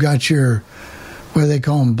know you've got your, what do they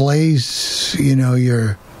call them, Blaze?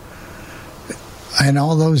 Your and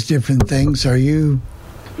all those different things. Are you?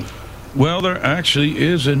 Well, there actually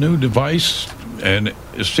is a new device, and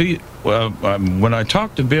see, when I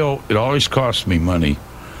talk to Bill, it always costs me money.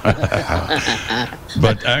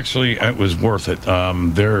 But actually, it was worth it.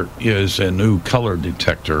 There is a new color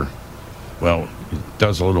detector. Well, it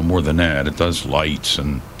does a little more than that. It does lights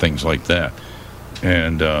and things like that.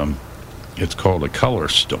 And it's called a Color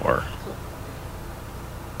Star.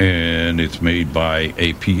 And it's made by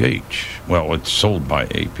APH. Well, it's sold by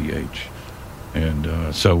APH.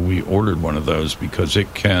 And so we ordered one of those because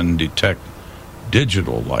it can detect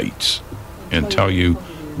digital lights and tell you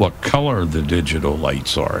what color the digital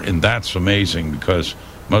lights are. And that's amazing because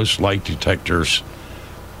most light detectors,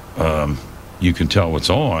 you can tell what's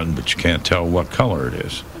on, but you can't tell what color it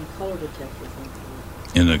is.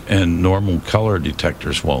 And normal color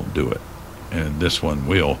detectors won't do it. And this one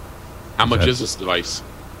will. How much is this device?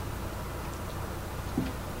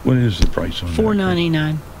 What is the price on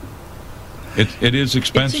 $4.99. It is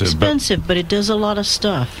expensive. It's expensive, but it does a lot of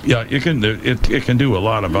stuff. Yeah, it can do a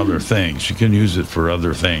lot of other things. You can use it for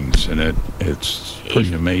other things, and it's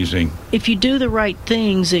pretty amazing. If you do the right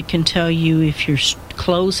things, it can tell you if your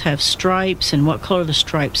clothes have stripes and what color the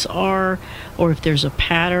stripes are, or if there's a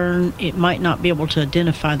pattern. It might not be able to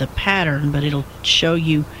identify the pattern, but it'll show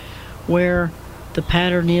you where the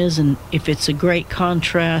pattern is, and if it's a great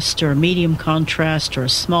contrast or a medium contrast or a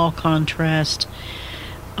small contrast.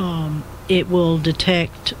 It will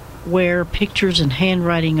detect where pictures and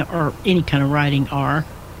handwriting or any kind of writing are.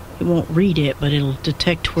 It won't read it, but it'll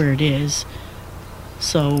detect where it is.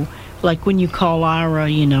 So, like when you call Ira,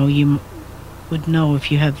 you would know if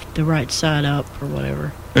you have the right side up or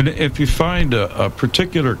whatever. And if you find a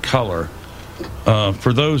particular color,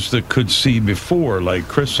 for those that could see before, like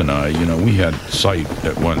Chris and I, we had sight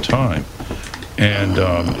at one time, and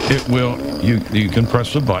it will. You can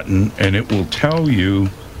press a button, and it will tell you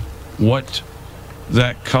what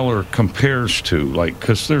that color compares to, like,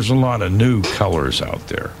 because there's a lot of new colors out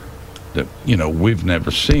there that we've never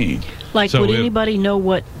seen. Like, so would anybody know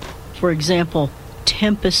what, for example,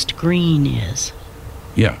 tempest green is?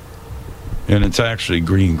 Yeah, and it's actually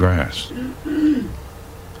green grass.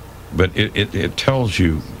 But it tells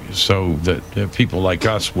you so that people like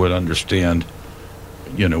us would understand,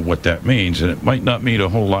 what that means, and it might not mean a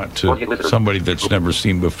whole lot to somebody that's never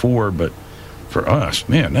seen before, but for us,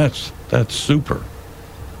 man, that's super.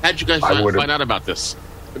 How'd you guys find out about this?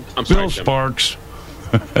 I'm sorry, Bill Sparks.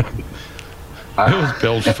 It was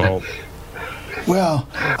Bill's fault. Well,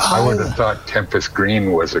 I would have thought Tempest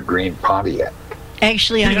Green was a green Pontiac.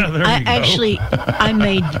 Actually, I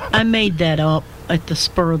made that up at the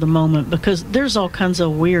spur of the moment, because there's all kinds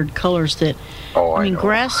of weird colors that. I mean,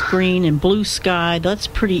 grass green and blue sky, that's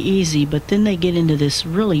pretty easy, but then they get into this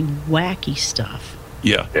really wacky stuff.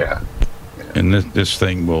 Yeah. Yeah. And this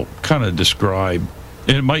thing will kind of describe,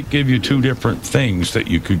 it might give you two different things that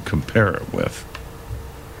you could compare it with.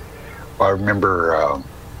 Well, I remember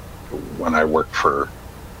when I worked for,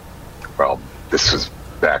 this was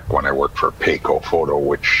back when I worked for Payco Photo,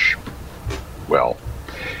 which,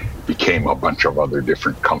 became a bunch of other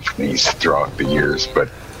different companies throughout the years. But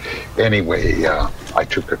anyway, I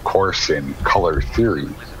took a course in color theory,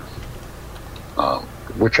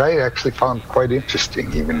 which I actually found quite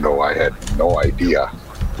interesting, even though I had no idea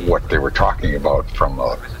what they were talking about from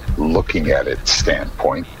a looking at it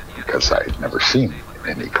standpoint, because I had never seen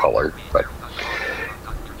any color. But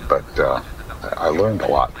I learned a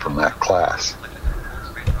lot from that class.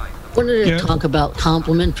 What did it talk about?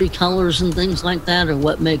 Complementary colors and things like that, or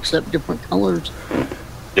what makes up different colors?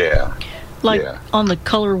 Yeah. Like on the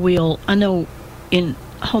color wheel, I know in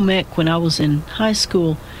home ec when I was in high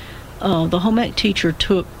school, the home ec teacher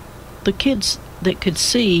took the kids that could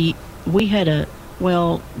see. We had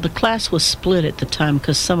the class was split at the time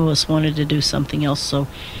because some of us wanted to do something else, so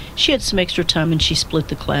she had some extra time and she split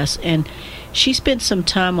the class, and she spent some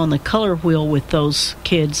time on the color wheel with those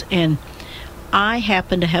kids, and I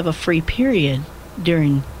happened to have a free period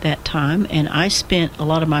during that time, and I spent a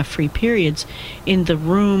lot of my free periods in the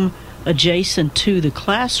room adjacent to the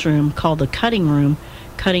classroom called the cutting room,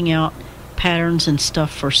 cutting out patterns and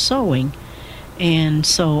stuff for sewing. And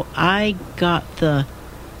so I got the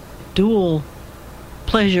dual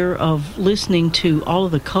pleasure of listening to all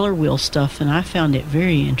of the color wheel stuff, and I found it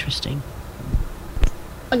very interesting.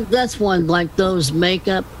 That's one, like those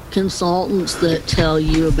makeup consultants that tell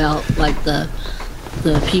you about, like, the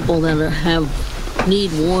people that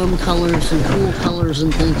need warm colors and cool colors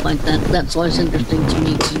and things like that. That's always interesting to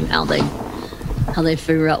me too, how they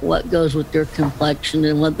figure out what goes with their complexion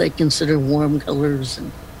and what they consider warm colors.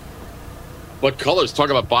 And what colors? Talk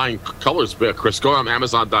about buying colors, Chris. Go on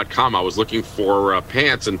Amazon.com. I was looking for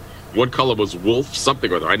pants, and one color was wolf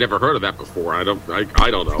something or other. I never heard of that before. I don't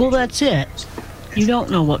know. Well, that's it. You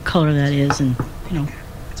don't know what color that is, and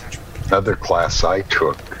Another class I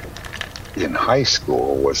took in high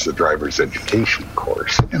school was the driver's education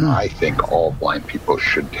course, and I think all blind people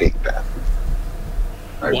should take that.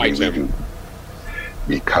 Why, Tim?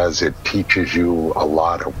 Because it teaches you a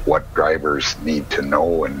lot of what drivers need to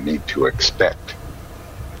know and need to expect.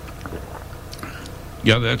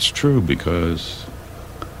 Yeah, that's true, because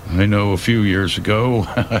I know a few years ago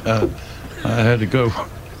I had to go.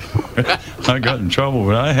 I got in trouble,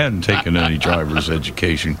 but I hadn't taken any driver's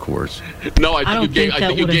education course. No, I think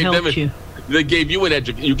you gave them you. They gave you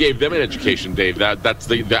you gave them an education, Dave. That's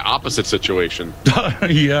the opposite situation.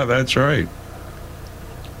 Yeah, that's right.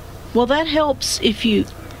 Well, that helps if you,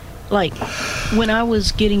 like, when I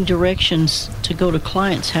was getting directions to go to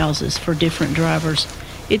clients' houses for different drivers,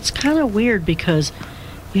 it's kind of weird because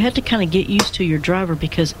you have to kind of get used to your driver,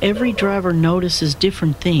 because every driver notices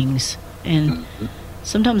different things, and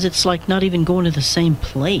sometimes it's like not even going to the same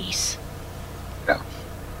place.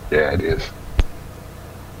 Yeah, it is.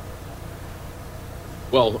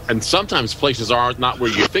 Well, and sometimes places are not where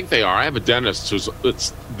you think they are. I have a dentist who's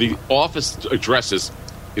the office address is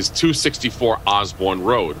 264 Osborne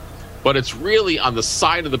Road, but it's really on the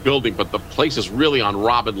side of the building. But the place is really on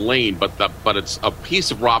Robin Lane, but it's a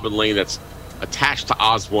piece of Robin Lane that's attached to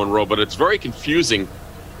Osborne Road. But it's very confusing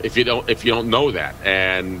if you don't know that.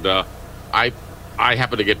 And I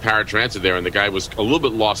happened to get paratransit there, and the guy was a little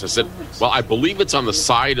bit lost. I said, well, I believe it's on the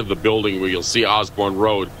side of the building where you'll see Osborne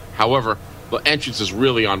Road. However, the entrance is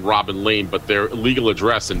really on Robin Lane, but their legal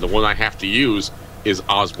address, and the one I have to use, is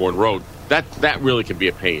Osborne Road. That really can be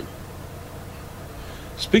a pain.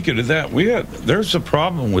 Speaking of that, there's a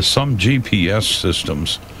problem with some GPS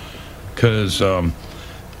systems, because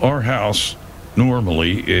our house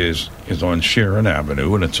normally is on Sharon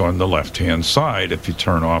Avenue, and it's on the left-hand side if you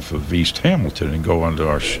turn off of East Hamilton and go onto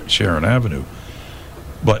our Sharon Avenue.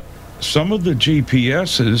 But some of the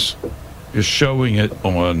GPSs is showing it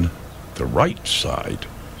on the right side.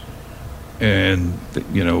 And,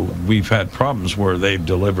 we've had problems where they've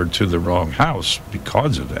delivered to the wrong house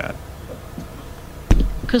because of that.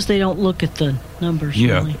 Because they don't look at the numbers.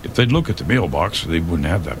 Yeah, really. If they'd look at the mailbox, they wouldn't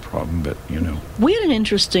have that problem, but, We had an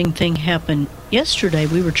interesting thing happen yesterday.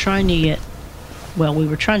 We were trying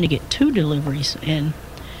to get 2 deliveries, and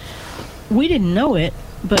we didn't know it,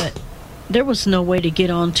 but there was no way to get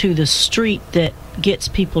onto the street that gets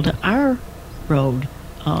people to our road.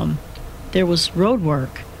 There was road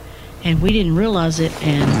work, and we didn't realize it,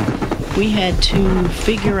 and we had to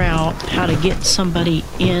figure out how to get somebody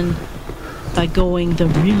in by going the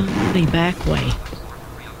really back way.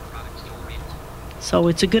 So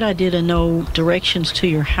it's a good idea to know directions to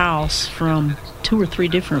your house from 2 or 3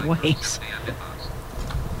 different ways.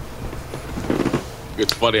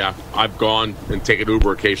 It's funny, I've gone and taken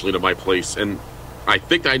Uber occasionally to my place, and I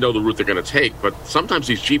think I know the route they're going to take, but sometimes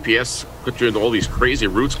these GPS put you into all these crazy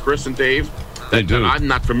routes, Chris and Dave, that I'm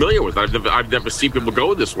not familiar with. I've never seen people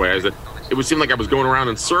go this way. It would seem like I was going around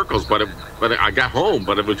in circles, but I got home,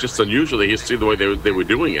 but it was just unusual to see the way they were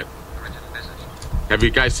doing it. Have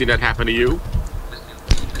you guys seen that happen to you?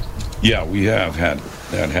 Yeah, we have had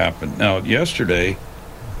that happen. Now, yesterday,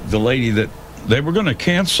 the lady that they were going to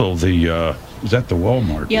cancel was that the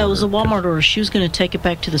Walmart? Yeah, it was a Walmart order. She was going to take it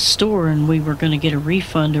back to the store, and we were going to get a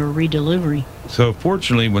refund or a redelivery. So,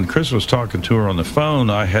 fortunately, when Chris was talking to her on the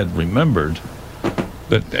phone, I had remembered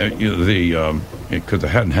that because I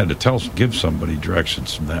hadn't had to give somebody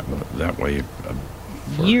directions that way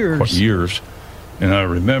for years, and I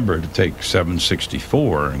remembered to take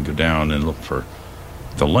 764 and go down and look for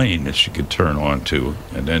the lane that she could turn onto,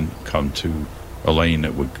 and then come to a lane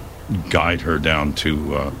that would guide her down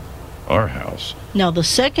to our house. Now, the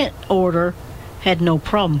second order had no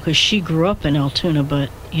problem because she grew up in Altoona, but,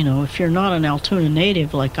 if you're not an Altoona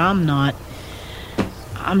native like I'm not,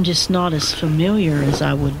 I'm just not as familiar as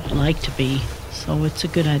I would like to be. So it's a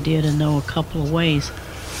good idea to know a couple of ways.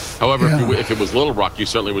 However, if it was Little Rock, you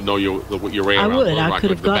certainly would know what you ran around. I would. Little Rock I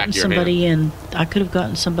could have gotten somebody in. I could have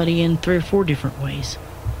gotten somebody in 3 or 4 different ways.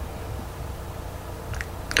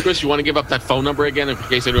 Chris, you want to give up that phone number again in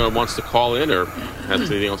case anyone wants to call in or has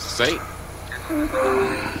anything else to say?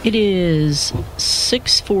 It is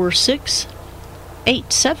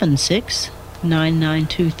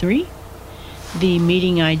 646-876-9923. The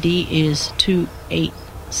meeting ID is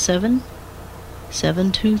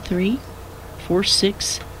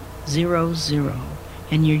 287-723-4600.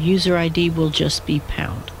 And your user ID will just be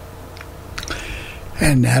pound.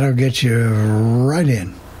 And that'll get you right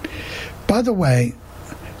in. By the way,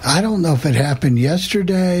 I don't know if it happened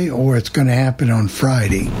yesterday or it's going to happen on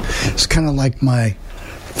Friday. It's kind of like my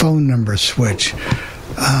phone number switch.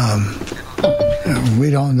 We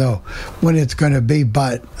don't know when it's going to be,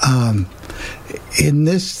 but in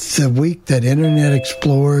the week that Internet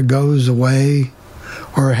Explorer goes away,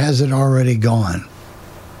 or has it already gone?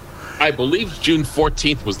 I believe June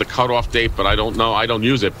 14th was the cutoff date, but I don't know. I don't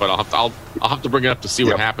use it, but I'll have to bring it up to see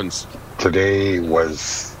what happens. Today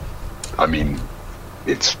was,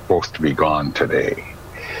 it's supposed to be gone today.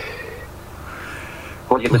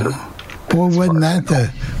 Well, wasn't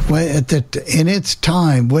that in its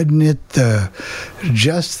time? Wasn't it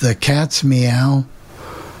just the cat's meow?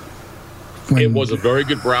 It was a very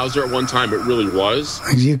good browser at one time. It really was.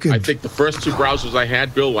 I think the first 2 browsers I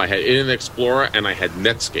had, Bill, I had Internet Explorer and I had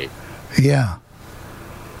Netscape. Yeah.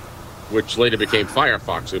 Which later became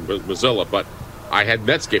Firefox and Mozilla, but I had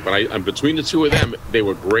Netscape, and between the 2 of them, they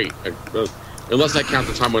were great. Unless I count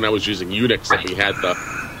the time when I was using Unix and we had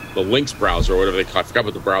the Lynx browser or whatever they call it. I forgot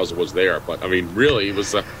what the browser was there. But, I mean, really, it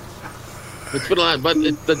was... it's been a lot, but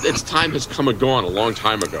its time has come and gone a long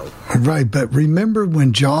time ago. Right, but remember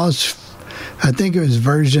when JAWS, I think it was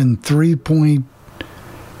version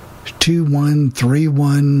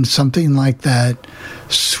 3.2131, something like that,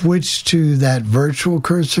 switched to that virtual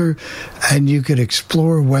cursor, and you could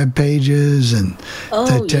explore web pages, and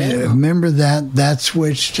remember that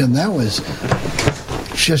switched, and that was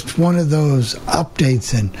just one of those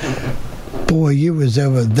updates, and boy,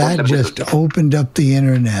 that just opened up the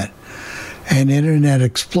internet. And Internet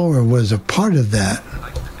Explorer was a part of that.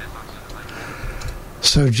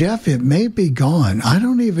 So, Jeff, it may be gone. I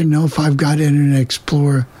don't even know if I've got Internet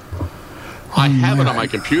Explorer. I have it on my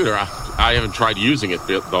computer. I haven't tried using it,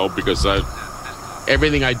 though, because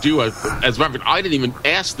everything I do, as a matter of fact, I didn't even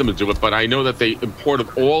ask them to do it, but I know that they imported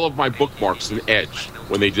all of my bookmarks in Edge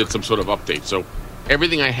when they did some sort of update. So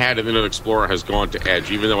everything I had in Internet Explorer has gone to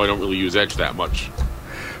Edge, even though I don't really use Edge that much.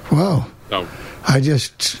 Well, so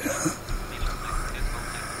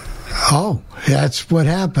that's what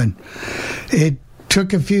happened. It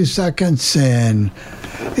took a few seconds, and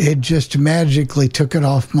it just magically took it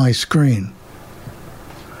off my screen.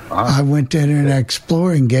 I went to Internet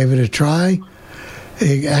Explorer and gave it a try.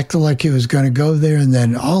 It acted like it was going to go there, and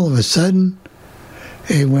then all of a sudden,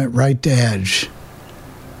 it went right to Edge.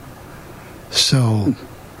 So,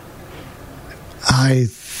 I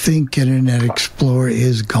think Internet Explorer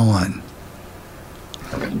is gone. I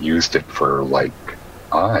haven't used it for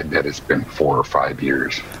I bet it's been 4 or 5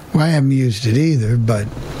 years. Well, I haven't used it either, but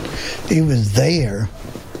it was there.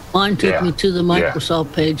 Mine took me to the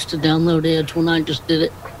Microsoft page to download Edge when I just did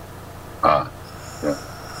it.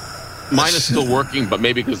 Mine is still working, but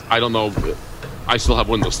maybe because I don't know. I still have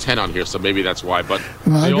Windows 10 on here, so maybe that's why. But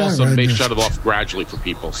they also may shut it off gradually for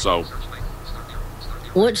people. So,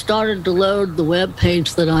 well, it started to load the web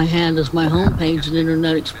page that I had as my home page in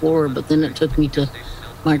Internet Explorer, but then it took me to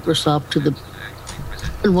Microsoft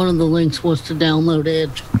and one of the links was to download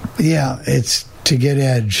Edge. Yeah, it's to get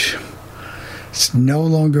Edge. It's no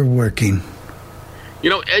longer working.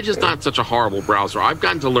 You know, Edge is not such a horrible browser. I've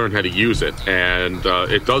gotten to learn how to use it, and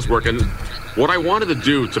it does work. And what I wanted to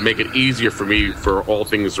do to make it easier for me for all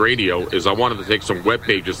things radio is I wanted to take some web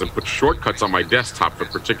pages and put shortcuts on my desktop for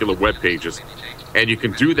particular web pages. And you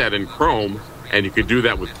can do that in Chrome, and you can do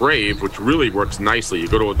that with Brave, which really works nicely. You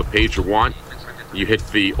go to the page you want, you hit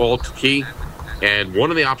the Alt key, and one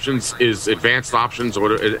of the options is Advanced Options,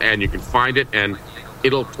 and you can find it, and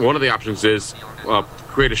one of the options is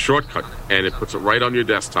create a shortcut, and it puts it right on your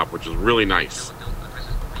desktop, which is really nice.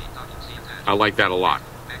 I like that a lot.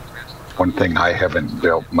 One thing I haven't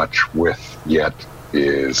dealt much with yet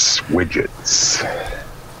is widgets.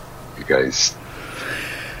 You guys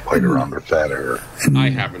played around with that, or I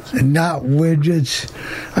haven't. Not widgets.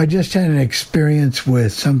 I just had an experience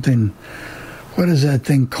with something. What is that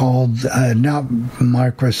thing called? Not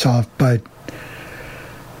Microsoft, but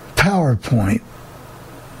PowerPoint.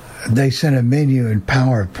 They sent a menu in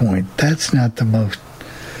PowerPoint. That's not the most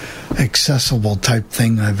accessible type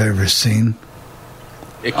thing I've ever seen.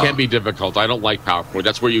 It can be difficult. I don't like PowerPoint.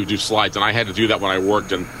 That's where you do slides, and I had to do that when I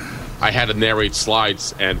worked, and I had to narrate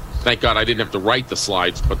slides, and thank God I didn't have to write the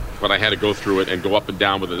slides, but I had to go through it and go up and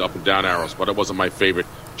down with the up and down arrows, but it wasn't my favorite.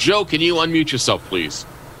 Joe, can you unmute yourself, please?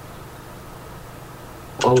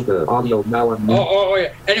 Oh, the audio now. Oh,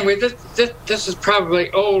 yeah. Anyway, this is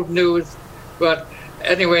probably old news, but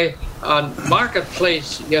anyway, on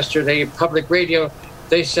Marketplace yesterday, public radio,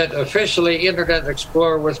 they said officially Internet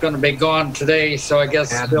Explorer was going to be gone today. So I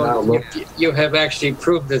guess you have actually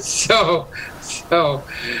proved it. So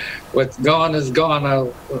what's gone is gone.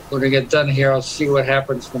 When I get done here, I'll see what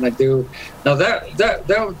happens when I do. Now that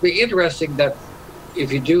would be interesting. That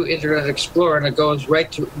if you do Internet Explorer and it goes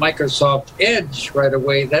right to Microsoft Edge right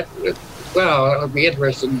away, that would be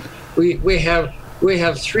interesting. We have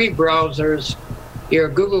 3 browsers here: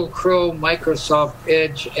 Google Chrome, Microsoft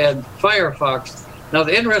Edge, and Firefox. Now,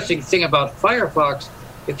 the interesting thing about Firefox,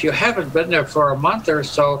 if you haven't been there for a month or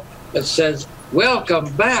so, it says, "Welcome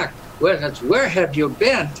back." Well, it's "Where have you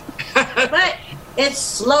been?" But it's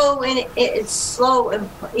slow, and it's slow, and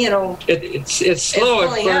it's slow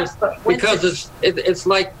at first because it's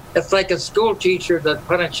like a school teacher that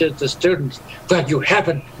punishes the students. But you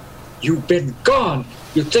haven't. You've been gone.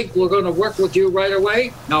 You think we're going to work with you right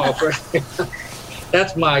away? No.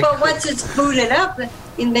 That's my. But once it's booted up,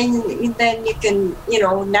 and then you can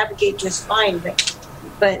navigate just fine.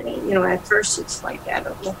 But at first it's like that.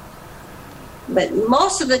 But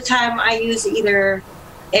most of the time I use either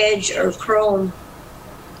Edge or Chrome,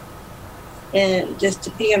 and just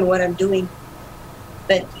depending on what I'm doing.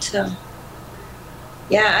 But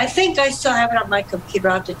yeah, I think I still have it on my computer.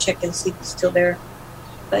 I'll have to check and see if it's still there.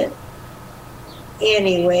 But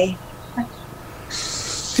anyway.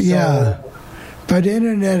 Yeah. But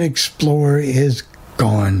Internet Explorer is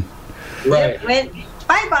gone. Right. It went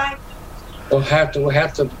bye-bye. We'll have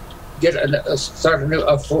to get start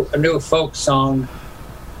a new folk song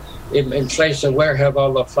in place of "Where Have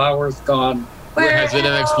All the Flowers Gone." Where has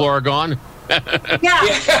Internet Explorer gone? Right.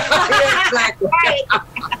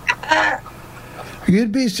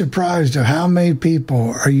 You'd be surprised at how many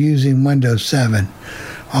people are using Windows 7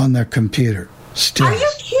 on their computer still. Are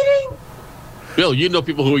you kidding? Bill, you know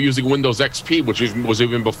people who are using Windows XP, which was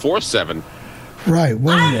even before 7. Right.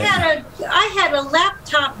 I had a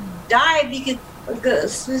laptop die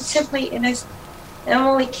because simply, and I'm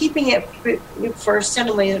only keeping it for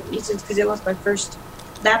sentimental reasons because it was my first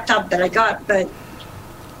laptop that I got, but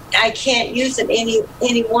I can't use it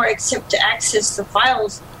anymore except to access the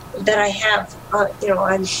files that I have,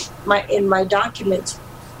 in my documents.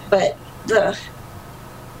 But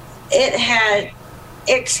it had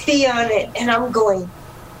XP on it, and I'm going,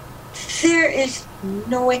 there is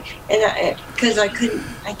no way, and because I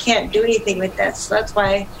can't do anything with that, so that's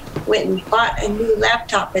why I went and bought a new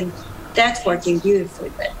laptop, and that's working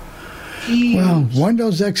beautifully. But well,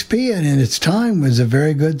 Windows XP in its time was a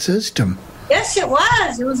very good system. Yes, it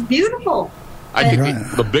was. It was beautiful. I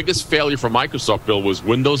think the biggest failure for Microsoft, Bill, was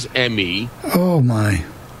Windows ME. Oh my!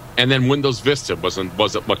 And then Windows Vista wasn't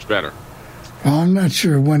much better. Well, I'm not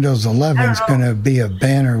sure Windows 11 is going to be a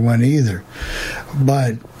banner one either,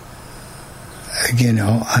 but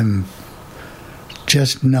I'm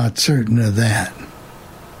just not certain of that.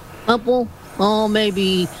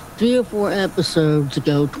 Maybe 3 or 4 episodes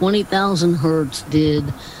ago, 20,000 Hertz did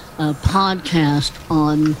a podcast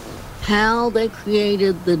on how they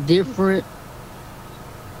created the different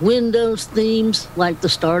Windows themes, like the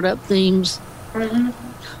startup themes.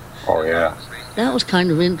 Mm-hmm. Oh, yeah. That was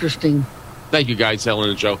kind of interesting. Thank you, guys, Helen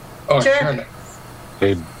and Joe. Oh, sure.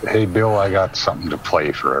 Hey, Bill, I got something to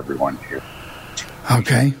play for everyone here.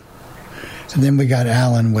 Okay. And then we got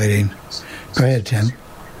Alan waiting. Go ahead, Tim.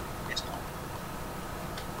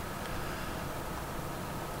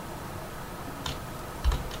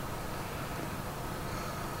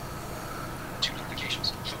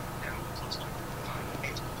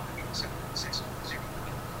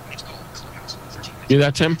 You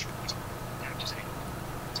that, Tim?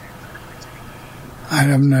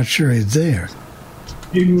 I'm not sure he's there.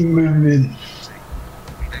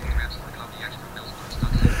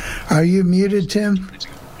 Are you muted, Tim?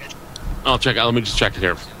 I'll check. Let me just check it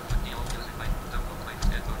here.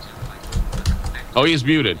 Oh, he's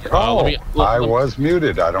muted. I was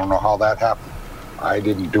muted. I don't know how that happened. I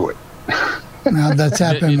didn't do it. No, that's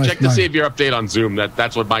happened with check to see if your update on Zoom.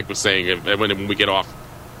 That's what Mike was saying when we get off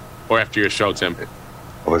or after your show, Tim.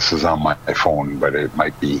 Well, this is on my phone, but it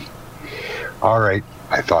might be. All right.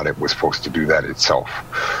 I thought it was supposed to do that itself.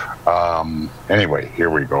 Anyway, here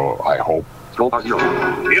we go, I hope.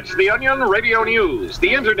 It's the Onion Radio News.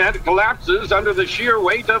 The internet collapses under the sheer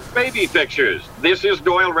weight of baby pictures. This is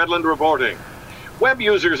Doyle Redland reporting. Web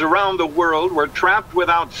users around the world were trapped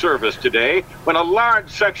without service today when a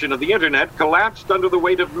large section of the internet collapsed under the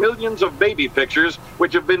weight of millions of baby pictures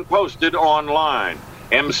which have been posted online.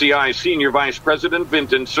 MCI Senior Vice President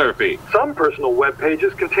Vinton Cerfi. Some personal web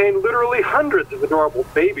pages contain literally hundreds of adorable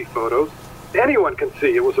baby photos. Anyone can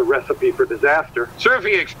see it was a recipe for disaster.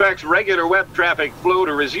 Cerfi expects regular web traffic flow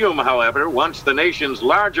to resume, however, once the nation's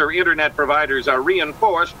larger internet providers are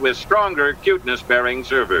reinforced with stronger cuteness-bearing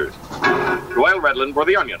servers. Doyle Redland for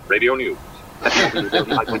The Onion Radio News.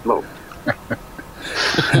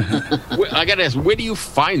 I got to ask, where do you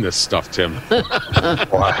find this stuff, Tim?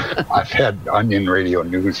 Well, I've had Onion Radio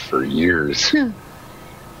News for years.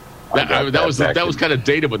 That was kind of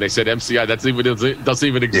dated when they said MCI. Doesn't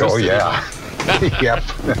even exist. Oh yeah, yep,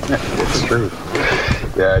 it's true.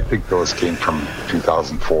 Yeah, I think those came from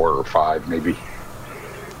 2004 or 5, maybe.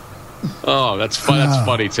 Oh, that's fun. That's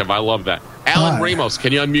funny, Tim. I love that. Alan Ramos,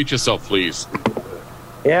 can you unmute yourself, please?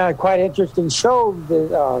 Yeah, quite interesting show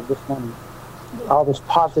this morning. All this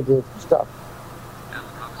positive stuff.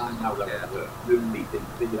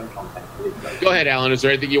 Go ahead, Alan. Is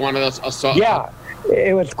there anything you wanted us to talk? Yeah,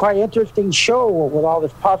 it was quite an interesting show with all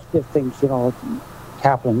this positive things,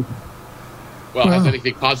 happening. Well, has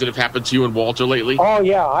anything positive happened to you and Walter lately? Oh,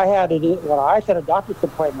 yeah. I had it when I had a doctor's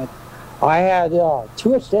appointment. I had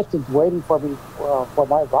 2 assistants waiting for me for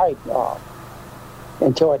my ride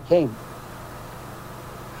until it came.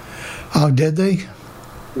 Oh, did they?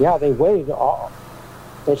 Yeah, they waited.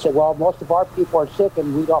 They said, well, most of our people are sick,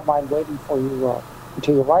 and we don't mind waiting for you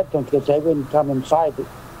until your ride comes, because they wouldn't come inside.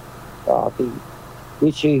 The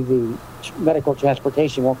medical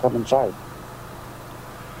transportation won't come inside.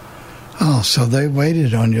 Oh, so they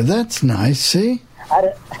waited on you. That's nice. See?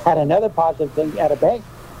 Had another positive thing at a bank.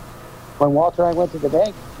 When Walter and I went to the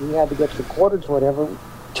bank, we had to get the quarters or whatever.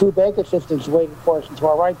 2 bank assistants waited for us until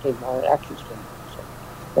our ride came, our actions came. So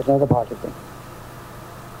that's another positive thing.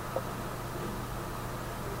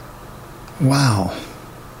 Wow.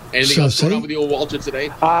 Anything else going on with you, Walter, today?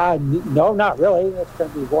 No, not really. It's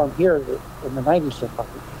going to be warm here in the 90s.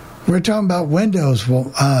 We're talking about Windows.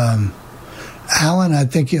 Well, Alan, I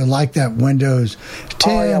think you'll like that Windows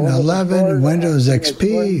 10, Windows 11, Explorer, Windows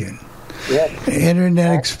XP, and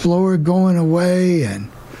Internet Explorer going away. And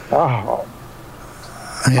all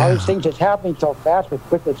these things that's happening so fast with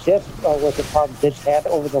Quick Assist was the problem this had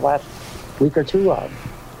over the last week or two.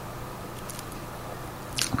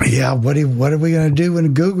 Yeah, what are we going to do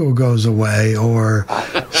when Google goes away or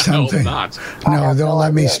something? No, don't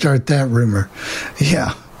let me start that rumor.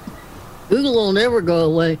 Yeah. Google will never go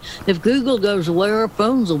away. If Google goes away, our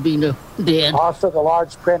phones will be dead. Also, the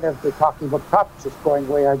large print of the Talking Book Topics is going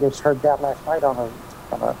away. I just heard that last night on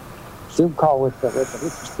a Zoom call with the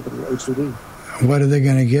HCD. What are they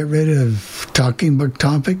going to get rid of? Talking Book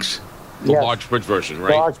Topics? The large print version,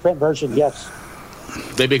 right? The large print version, yes.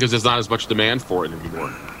 Maybe because there's not as much demand for it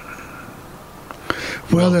anymore.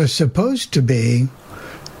 Well, there's supposed to be.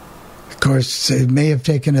 Of course, it may have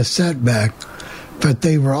taken a setback, but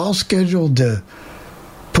they were all scheduled to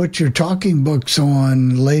put your talking books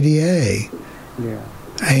on Lady A. Yeah.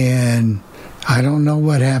 And I don't know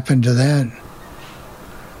what happened to that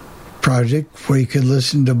project where you could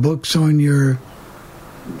listen to books on your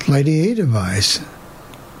Lady A device.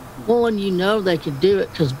 Well, and they could do it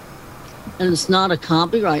and it's not a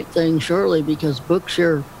copyright thing, surely, because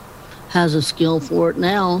Bookshare has a skill for it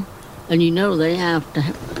now, and they have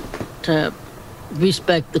to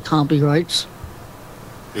respect the copyrights.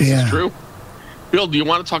 This is true. Bill, do you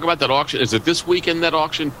want to talk about that auction? Is it this weekend, that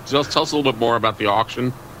auction? Tell us a little bit more about the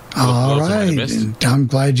auction. All right. I'm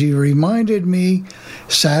glad you reminded me.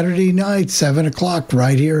 Saturday night, 7 o'clock,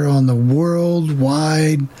 right here on the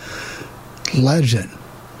Worldwide Legend.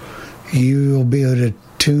 You'll be able to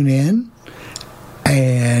tune in,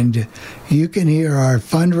 and you can hear our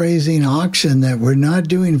fundraising auction that we're not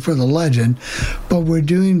doing for the Legend, but we're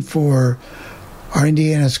doing for our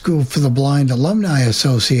Indiana School for the Blind Alumni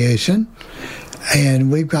Association.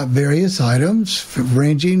 And we've got various items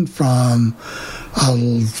ranging from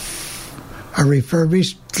a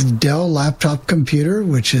refurbished Dell laptop computer,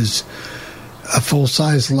 which is a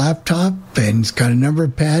full-size laptop, and it's got a number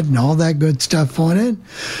pad and all that good stuff on it.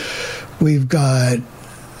 We've got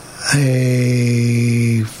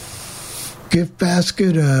a gift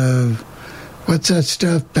basket of, what's that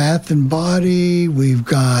stuff, Bath and Body. We've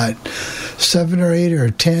got 7 or 8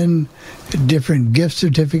 or 10 different gift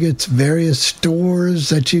certificates, various stores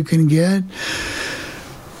that you can get.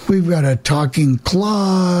 We've got a talking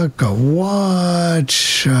clock, a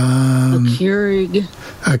watch, a Keurig.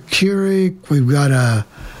 We've got a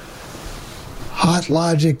Hot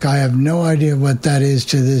Logic. I have no idea what that is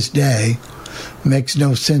to this day. Makes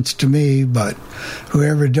no sense to me, but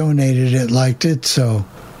whoever donated it liked it, so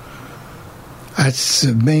that's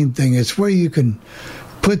the main thing. It's where you can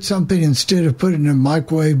put something instead of putting it in a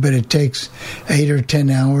microwave, but it takes 8 or 10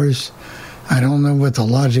 hours. I don't know what the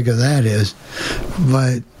logic of that is,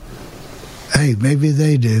 but hey, maybe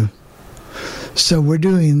they do. So we're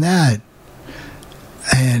doing that,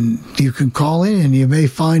 and you can call in and you may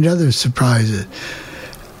find other surprises.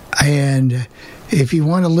 And if you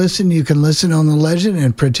want to listen, you can listen on the Legend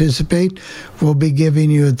and participate. We'll be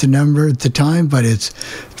giving you the number at the time, but it's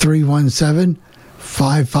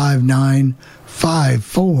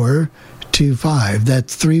 317-559-5425.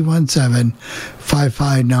 That's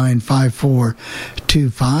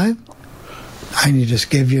 317-559-5425. And you just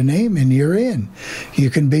give your name and you're in. You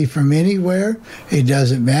can be from anywhere. It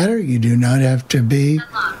doesn't matter. You do not have to be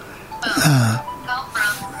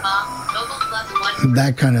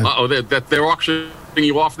that kind of... Uh-oh, they're auctioning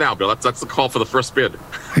you off now, Bill. That's the call for the first bid.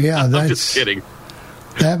 Yeah, I'm just kidding.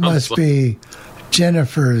 That must be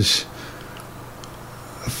Jennifer's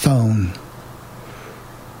phone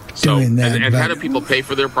doing that. And how do people pay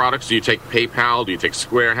for their products? Do you take PayPal? Do you take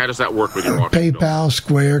Square? How does that work with your auction? PayPal,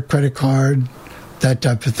 Square, credit card, that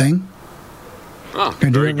type of thing. Oh, you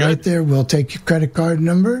can do it right there. We'll take your credit card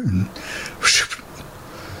number and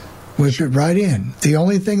whip it right in. The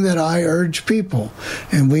only thing that I urge people,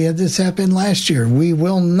 and we had this happen last year, we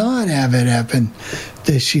will not have it happen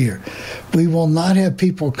this year. We will not have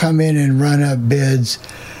people come in and run up bids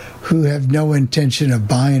who have no intention of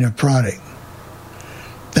buying a product.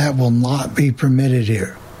 That will not be permitted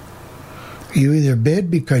here. You either bid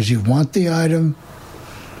because you want the item,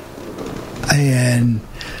 and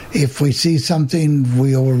if we see something,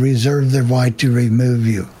 we will reserve the right to remove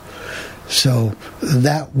you. So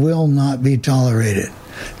that will not be tolerated.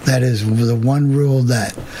 That is the one rule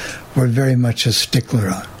that we're very much a stickler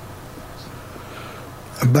on.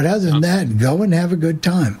 But other than that, go and have a good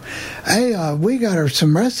time. Hey, we got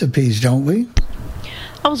some recipes, don't we?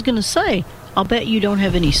 I was going to say, I'll bet you don't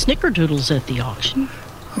have any snickerdoodles at the auction.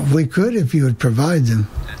 We could if you would provide them.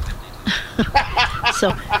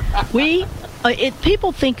 So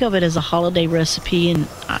people think of it as a holiday recipe, and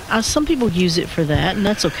some people use it for that, and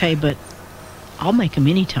that's okay, but I'll make them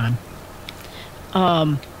anytime.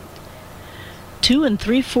 2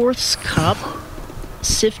 3/4 cup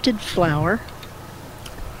sifted flour,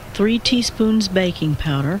 3 teaspoons baking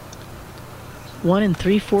powder, 1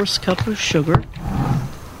 3/4 cup of sugar,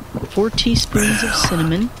 4 teaspoons of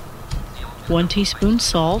cinnamon, 1 teaspoon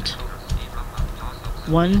salt,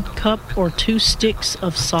 1 cup or 2 sticks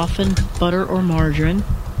of softened butter or margarine,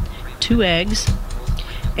 2 eggs,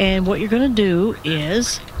 and what you're going to do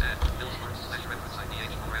is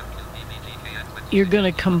you're going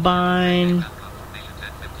to combine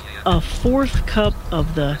a 1/4 cup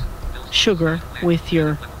of the sugar with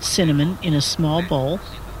your cinnamon in a small bowl.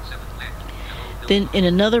 Then in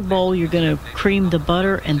another bowl, you're going to cream the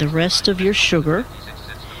butter and the rest of your sugar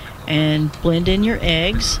and blend in your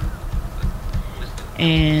eggs.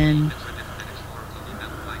 And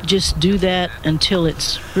just do that until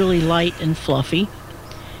it's really light and fluffy.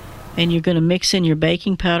 And you're going to mix in your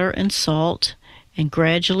baking powder and salt and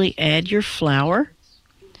gradually add your flour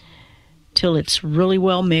till it's really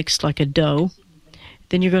well mixed like a dough.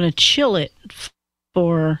 Then you're going to chill it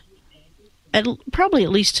for probably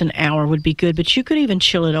at least an hour would be good, but you could even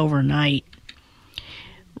chill it overnight.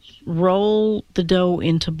 Roll the dough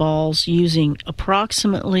into balls using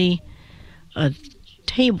approximately a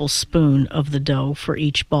tablespoon of the dough for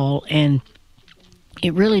each ball, and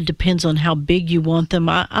it really depends on how big you want them.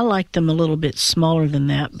 I like them a little bit smaller than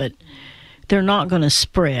that, but they're not going to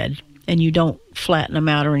spread, and you don't flatten them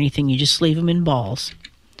out or anything. You just leave them in balls.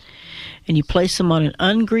 And you place them on an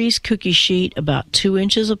ungreased cookie sheet about 2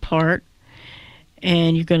 inches apart,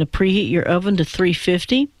 and you're going to preheat your oven to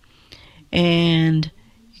 350, and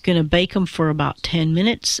you're going to bake them for about 10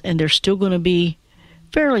 minutes, and they're still going to be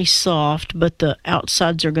fairly soft, but the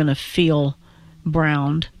outsides are going to feel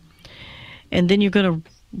browned. And then you're going to,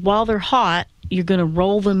 while they're hot, you're going to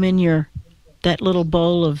roll them in that little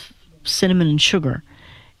bowl of cinnamon and sugar,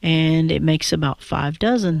 and it makes about 5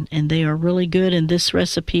 dozen, and they are really good. And this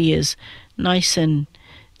recipe is nice and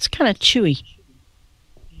it's kind of chewy.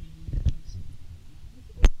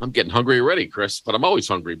 I'm getting hungry already, Chris, but I'm always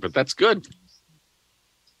hungry, but that's good.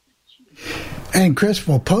 And Chris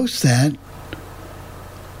will post that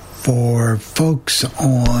for folks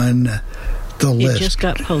on the list. It just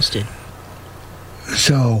got posted.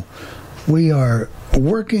 So we are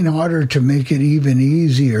working harder to make it even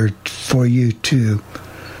easier for you to,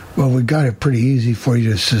 well, we got it pretty easy for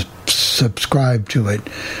you to subscribe to it.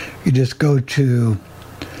 You just go to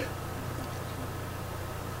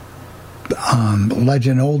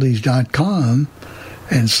legendoldies.com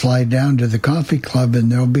and slide down to the coffee club,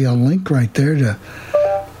 and there'll be a link right there to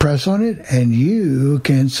press on it, and you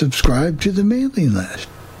can subscribe to the mailing list.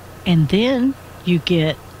 And then you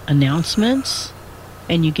get announcements,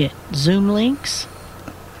 and you get Zoom links,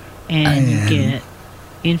 and you get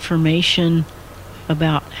information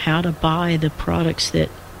about how to buy the products that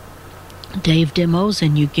Dave demos,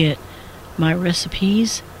 and you get my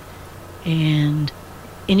recipes and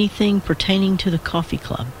anything pertaining to the coffee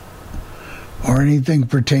club. Or anything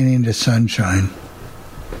pertaining to Sunshine.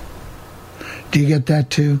 Do you get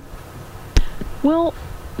that too? Well,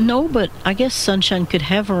 no, but I guess Sunshine could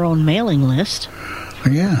have her own mailing list.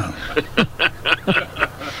 Yeah.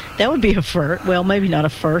 That would be a first. Well, maybe not a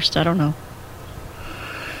first. I don't know.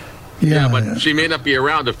 Yeah, but she may not be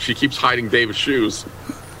around if she keeps hiding Dave's shoes.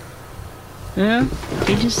 Yeah,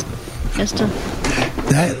 he just has to.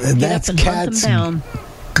 That's cats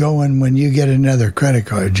going when you get another credit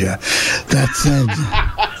card, yeah. That's it.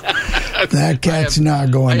 That cat's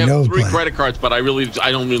not going I have no 3 place. credit cards, but I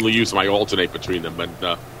don't really use them. I alternate between them, but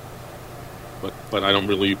I don't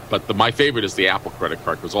really. But my favorite is the Apple credit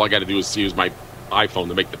card, because all I got to do is use my iPhone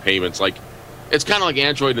to make the payments. Like, it's kind of like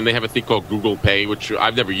Android, and they have a thing called Google Pay, which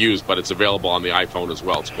I've never used, but it's available on the iPhone as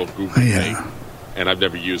well. It's called Google Pay, and I've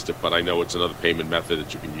never used it, but I know it's another payment method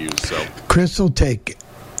that you can use. So Chris will take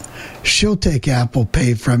she'll take Apple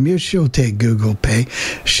Pay from you. She'll take Google Pay.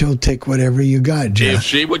 She'll take whatever you got, Jeff. If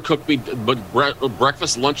she would cook me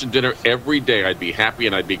breakfast, lunch, and dinner every day, I'd be happy,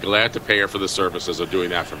 and I'd be glad to pay her for the services of doing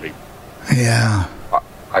that for me. Yeah.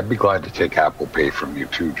 I'd be glad to take Apple Pay from you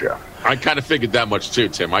too, Jeff. I kind of figured that much too,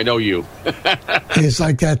 Tim. I know you. It's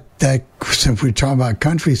like that, since we're talking about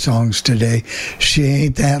country songs today, she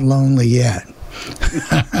ain't that lonely yet.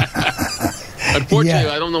 Unfortunately,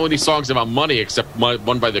 I don't know any songs about money except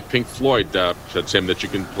one by the Pink Floyd, Tim, that you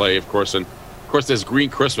can play, of course. And, of course, there's Green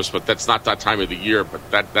Christmas, but that's not that time of the year. But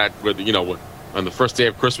that you know, on the first day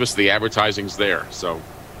of Christmas, the advertising's there. So,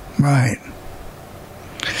 right.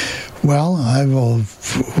 Well, I will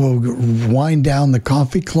wind down the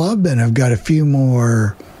coffee club, and I've got a few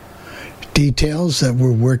more details that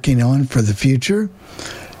we're working on for the future,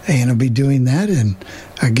 and I'll be doing that. And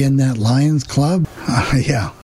again, that Lions Club, yeah,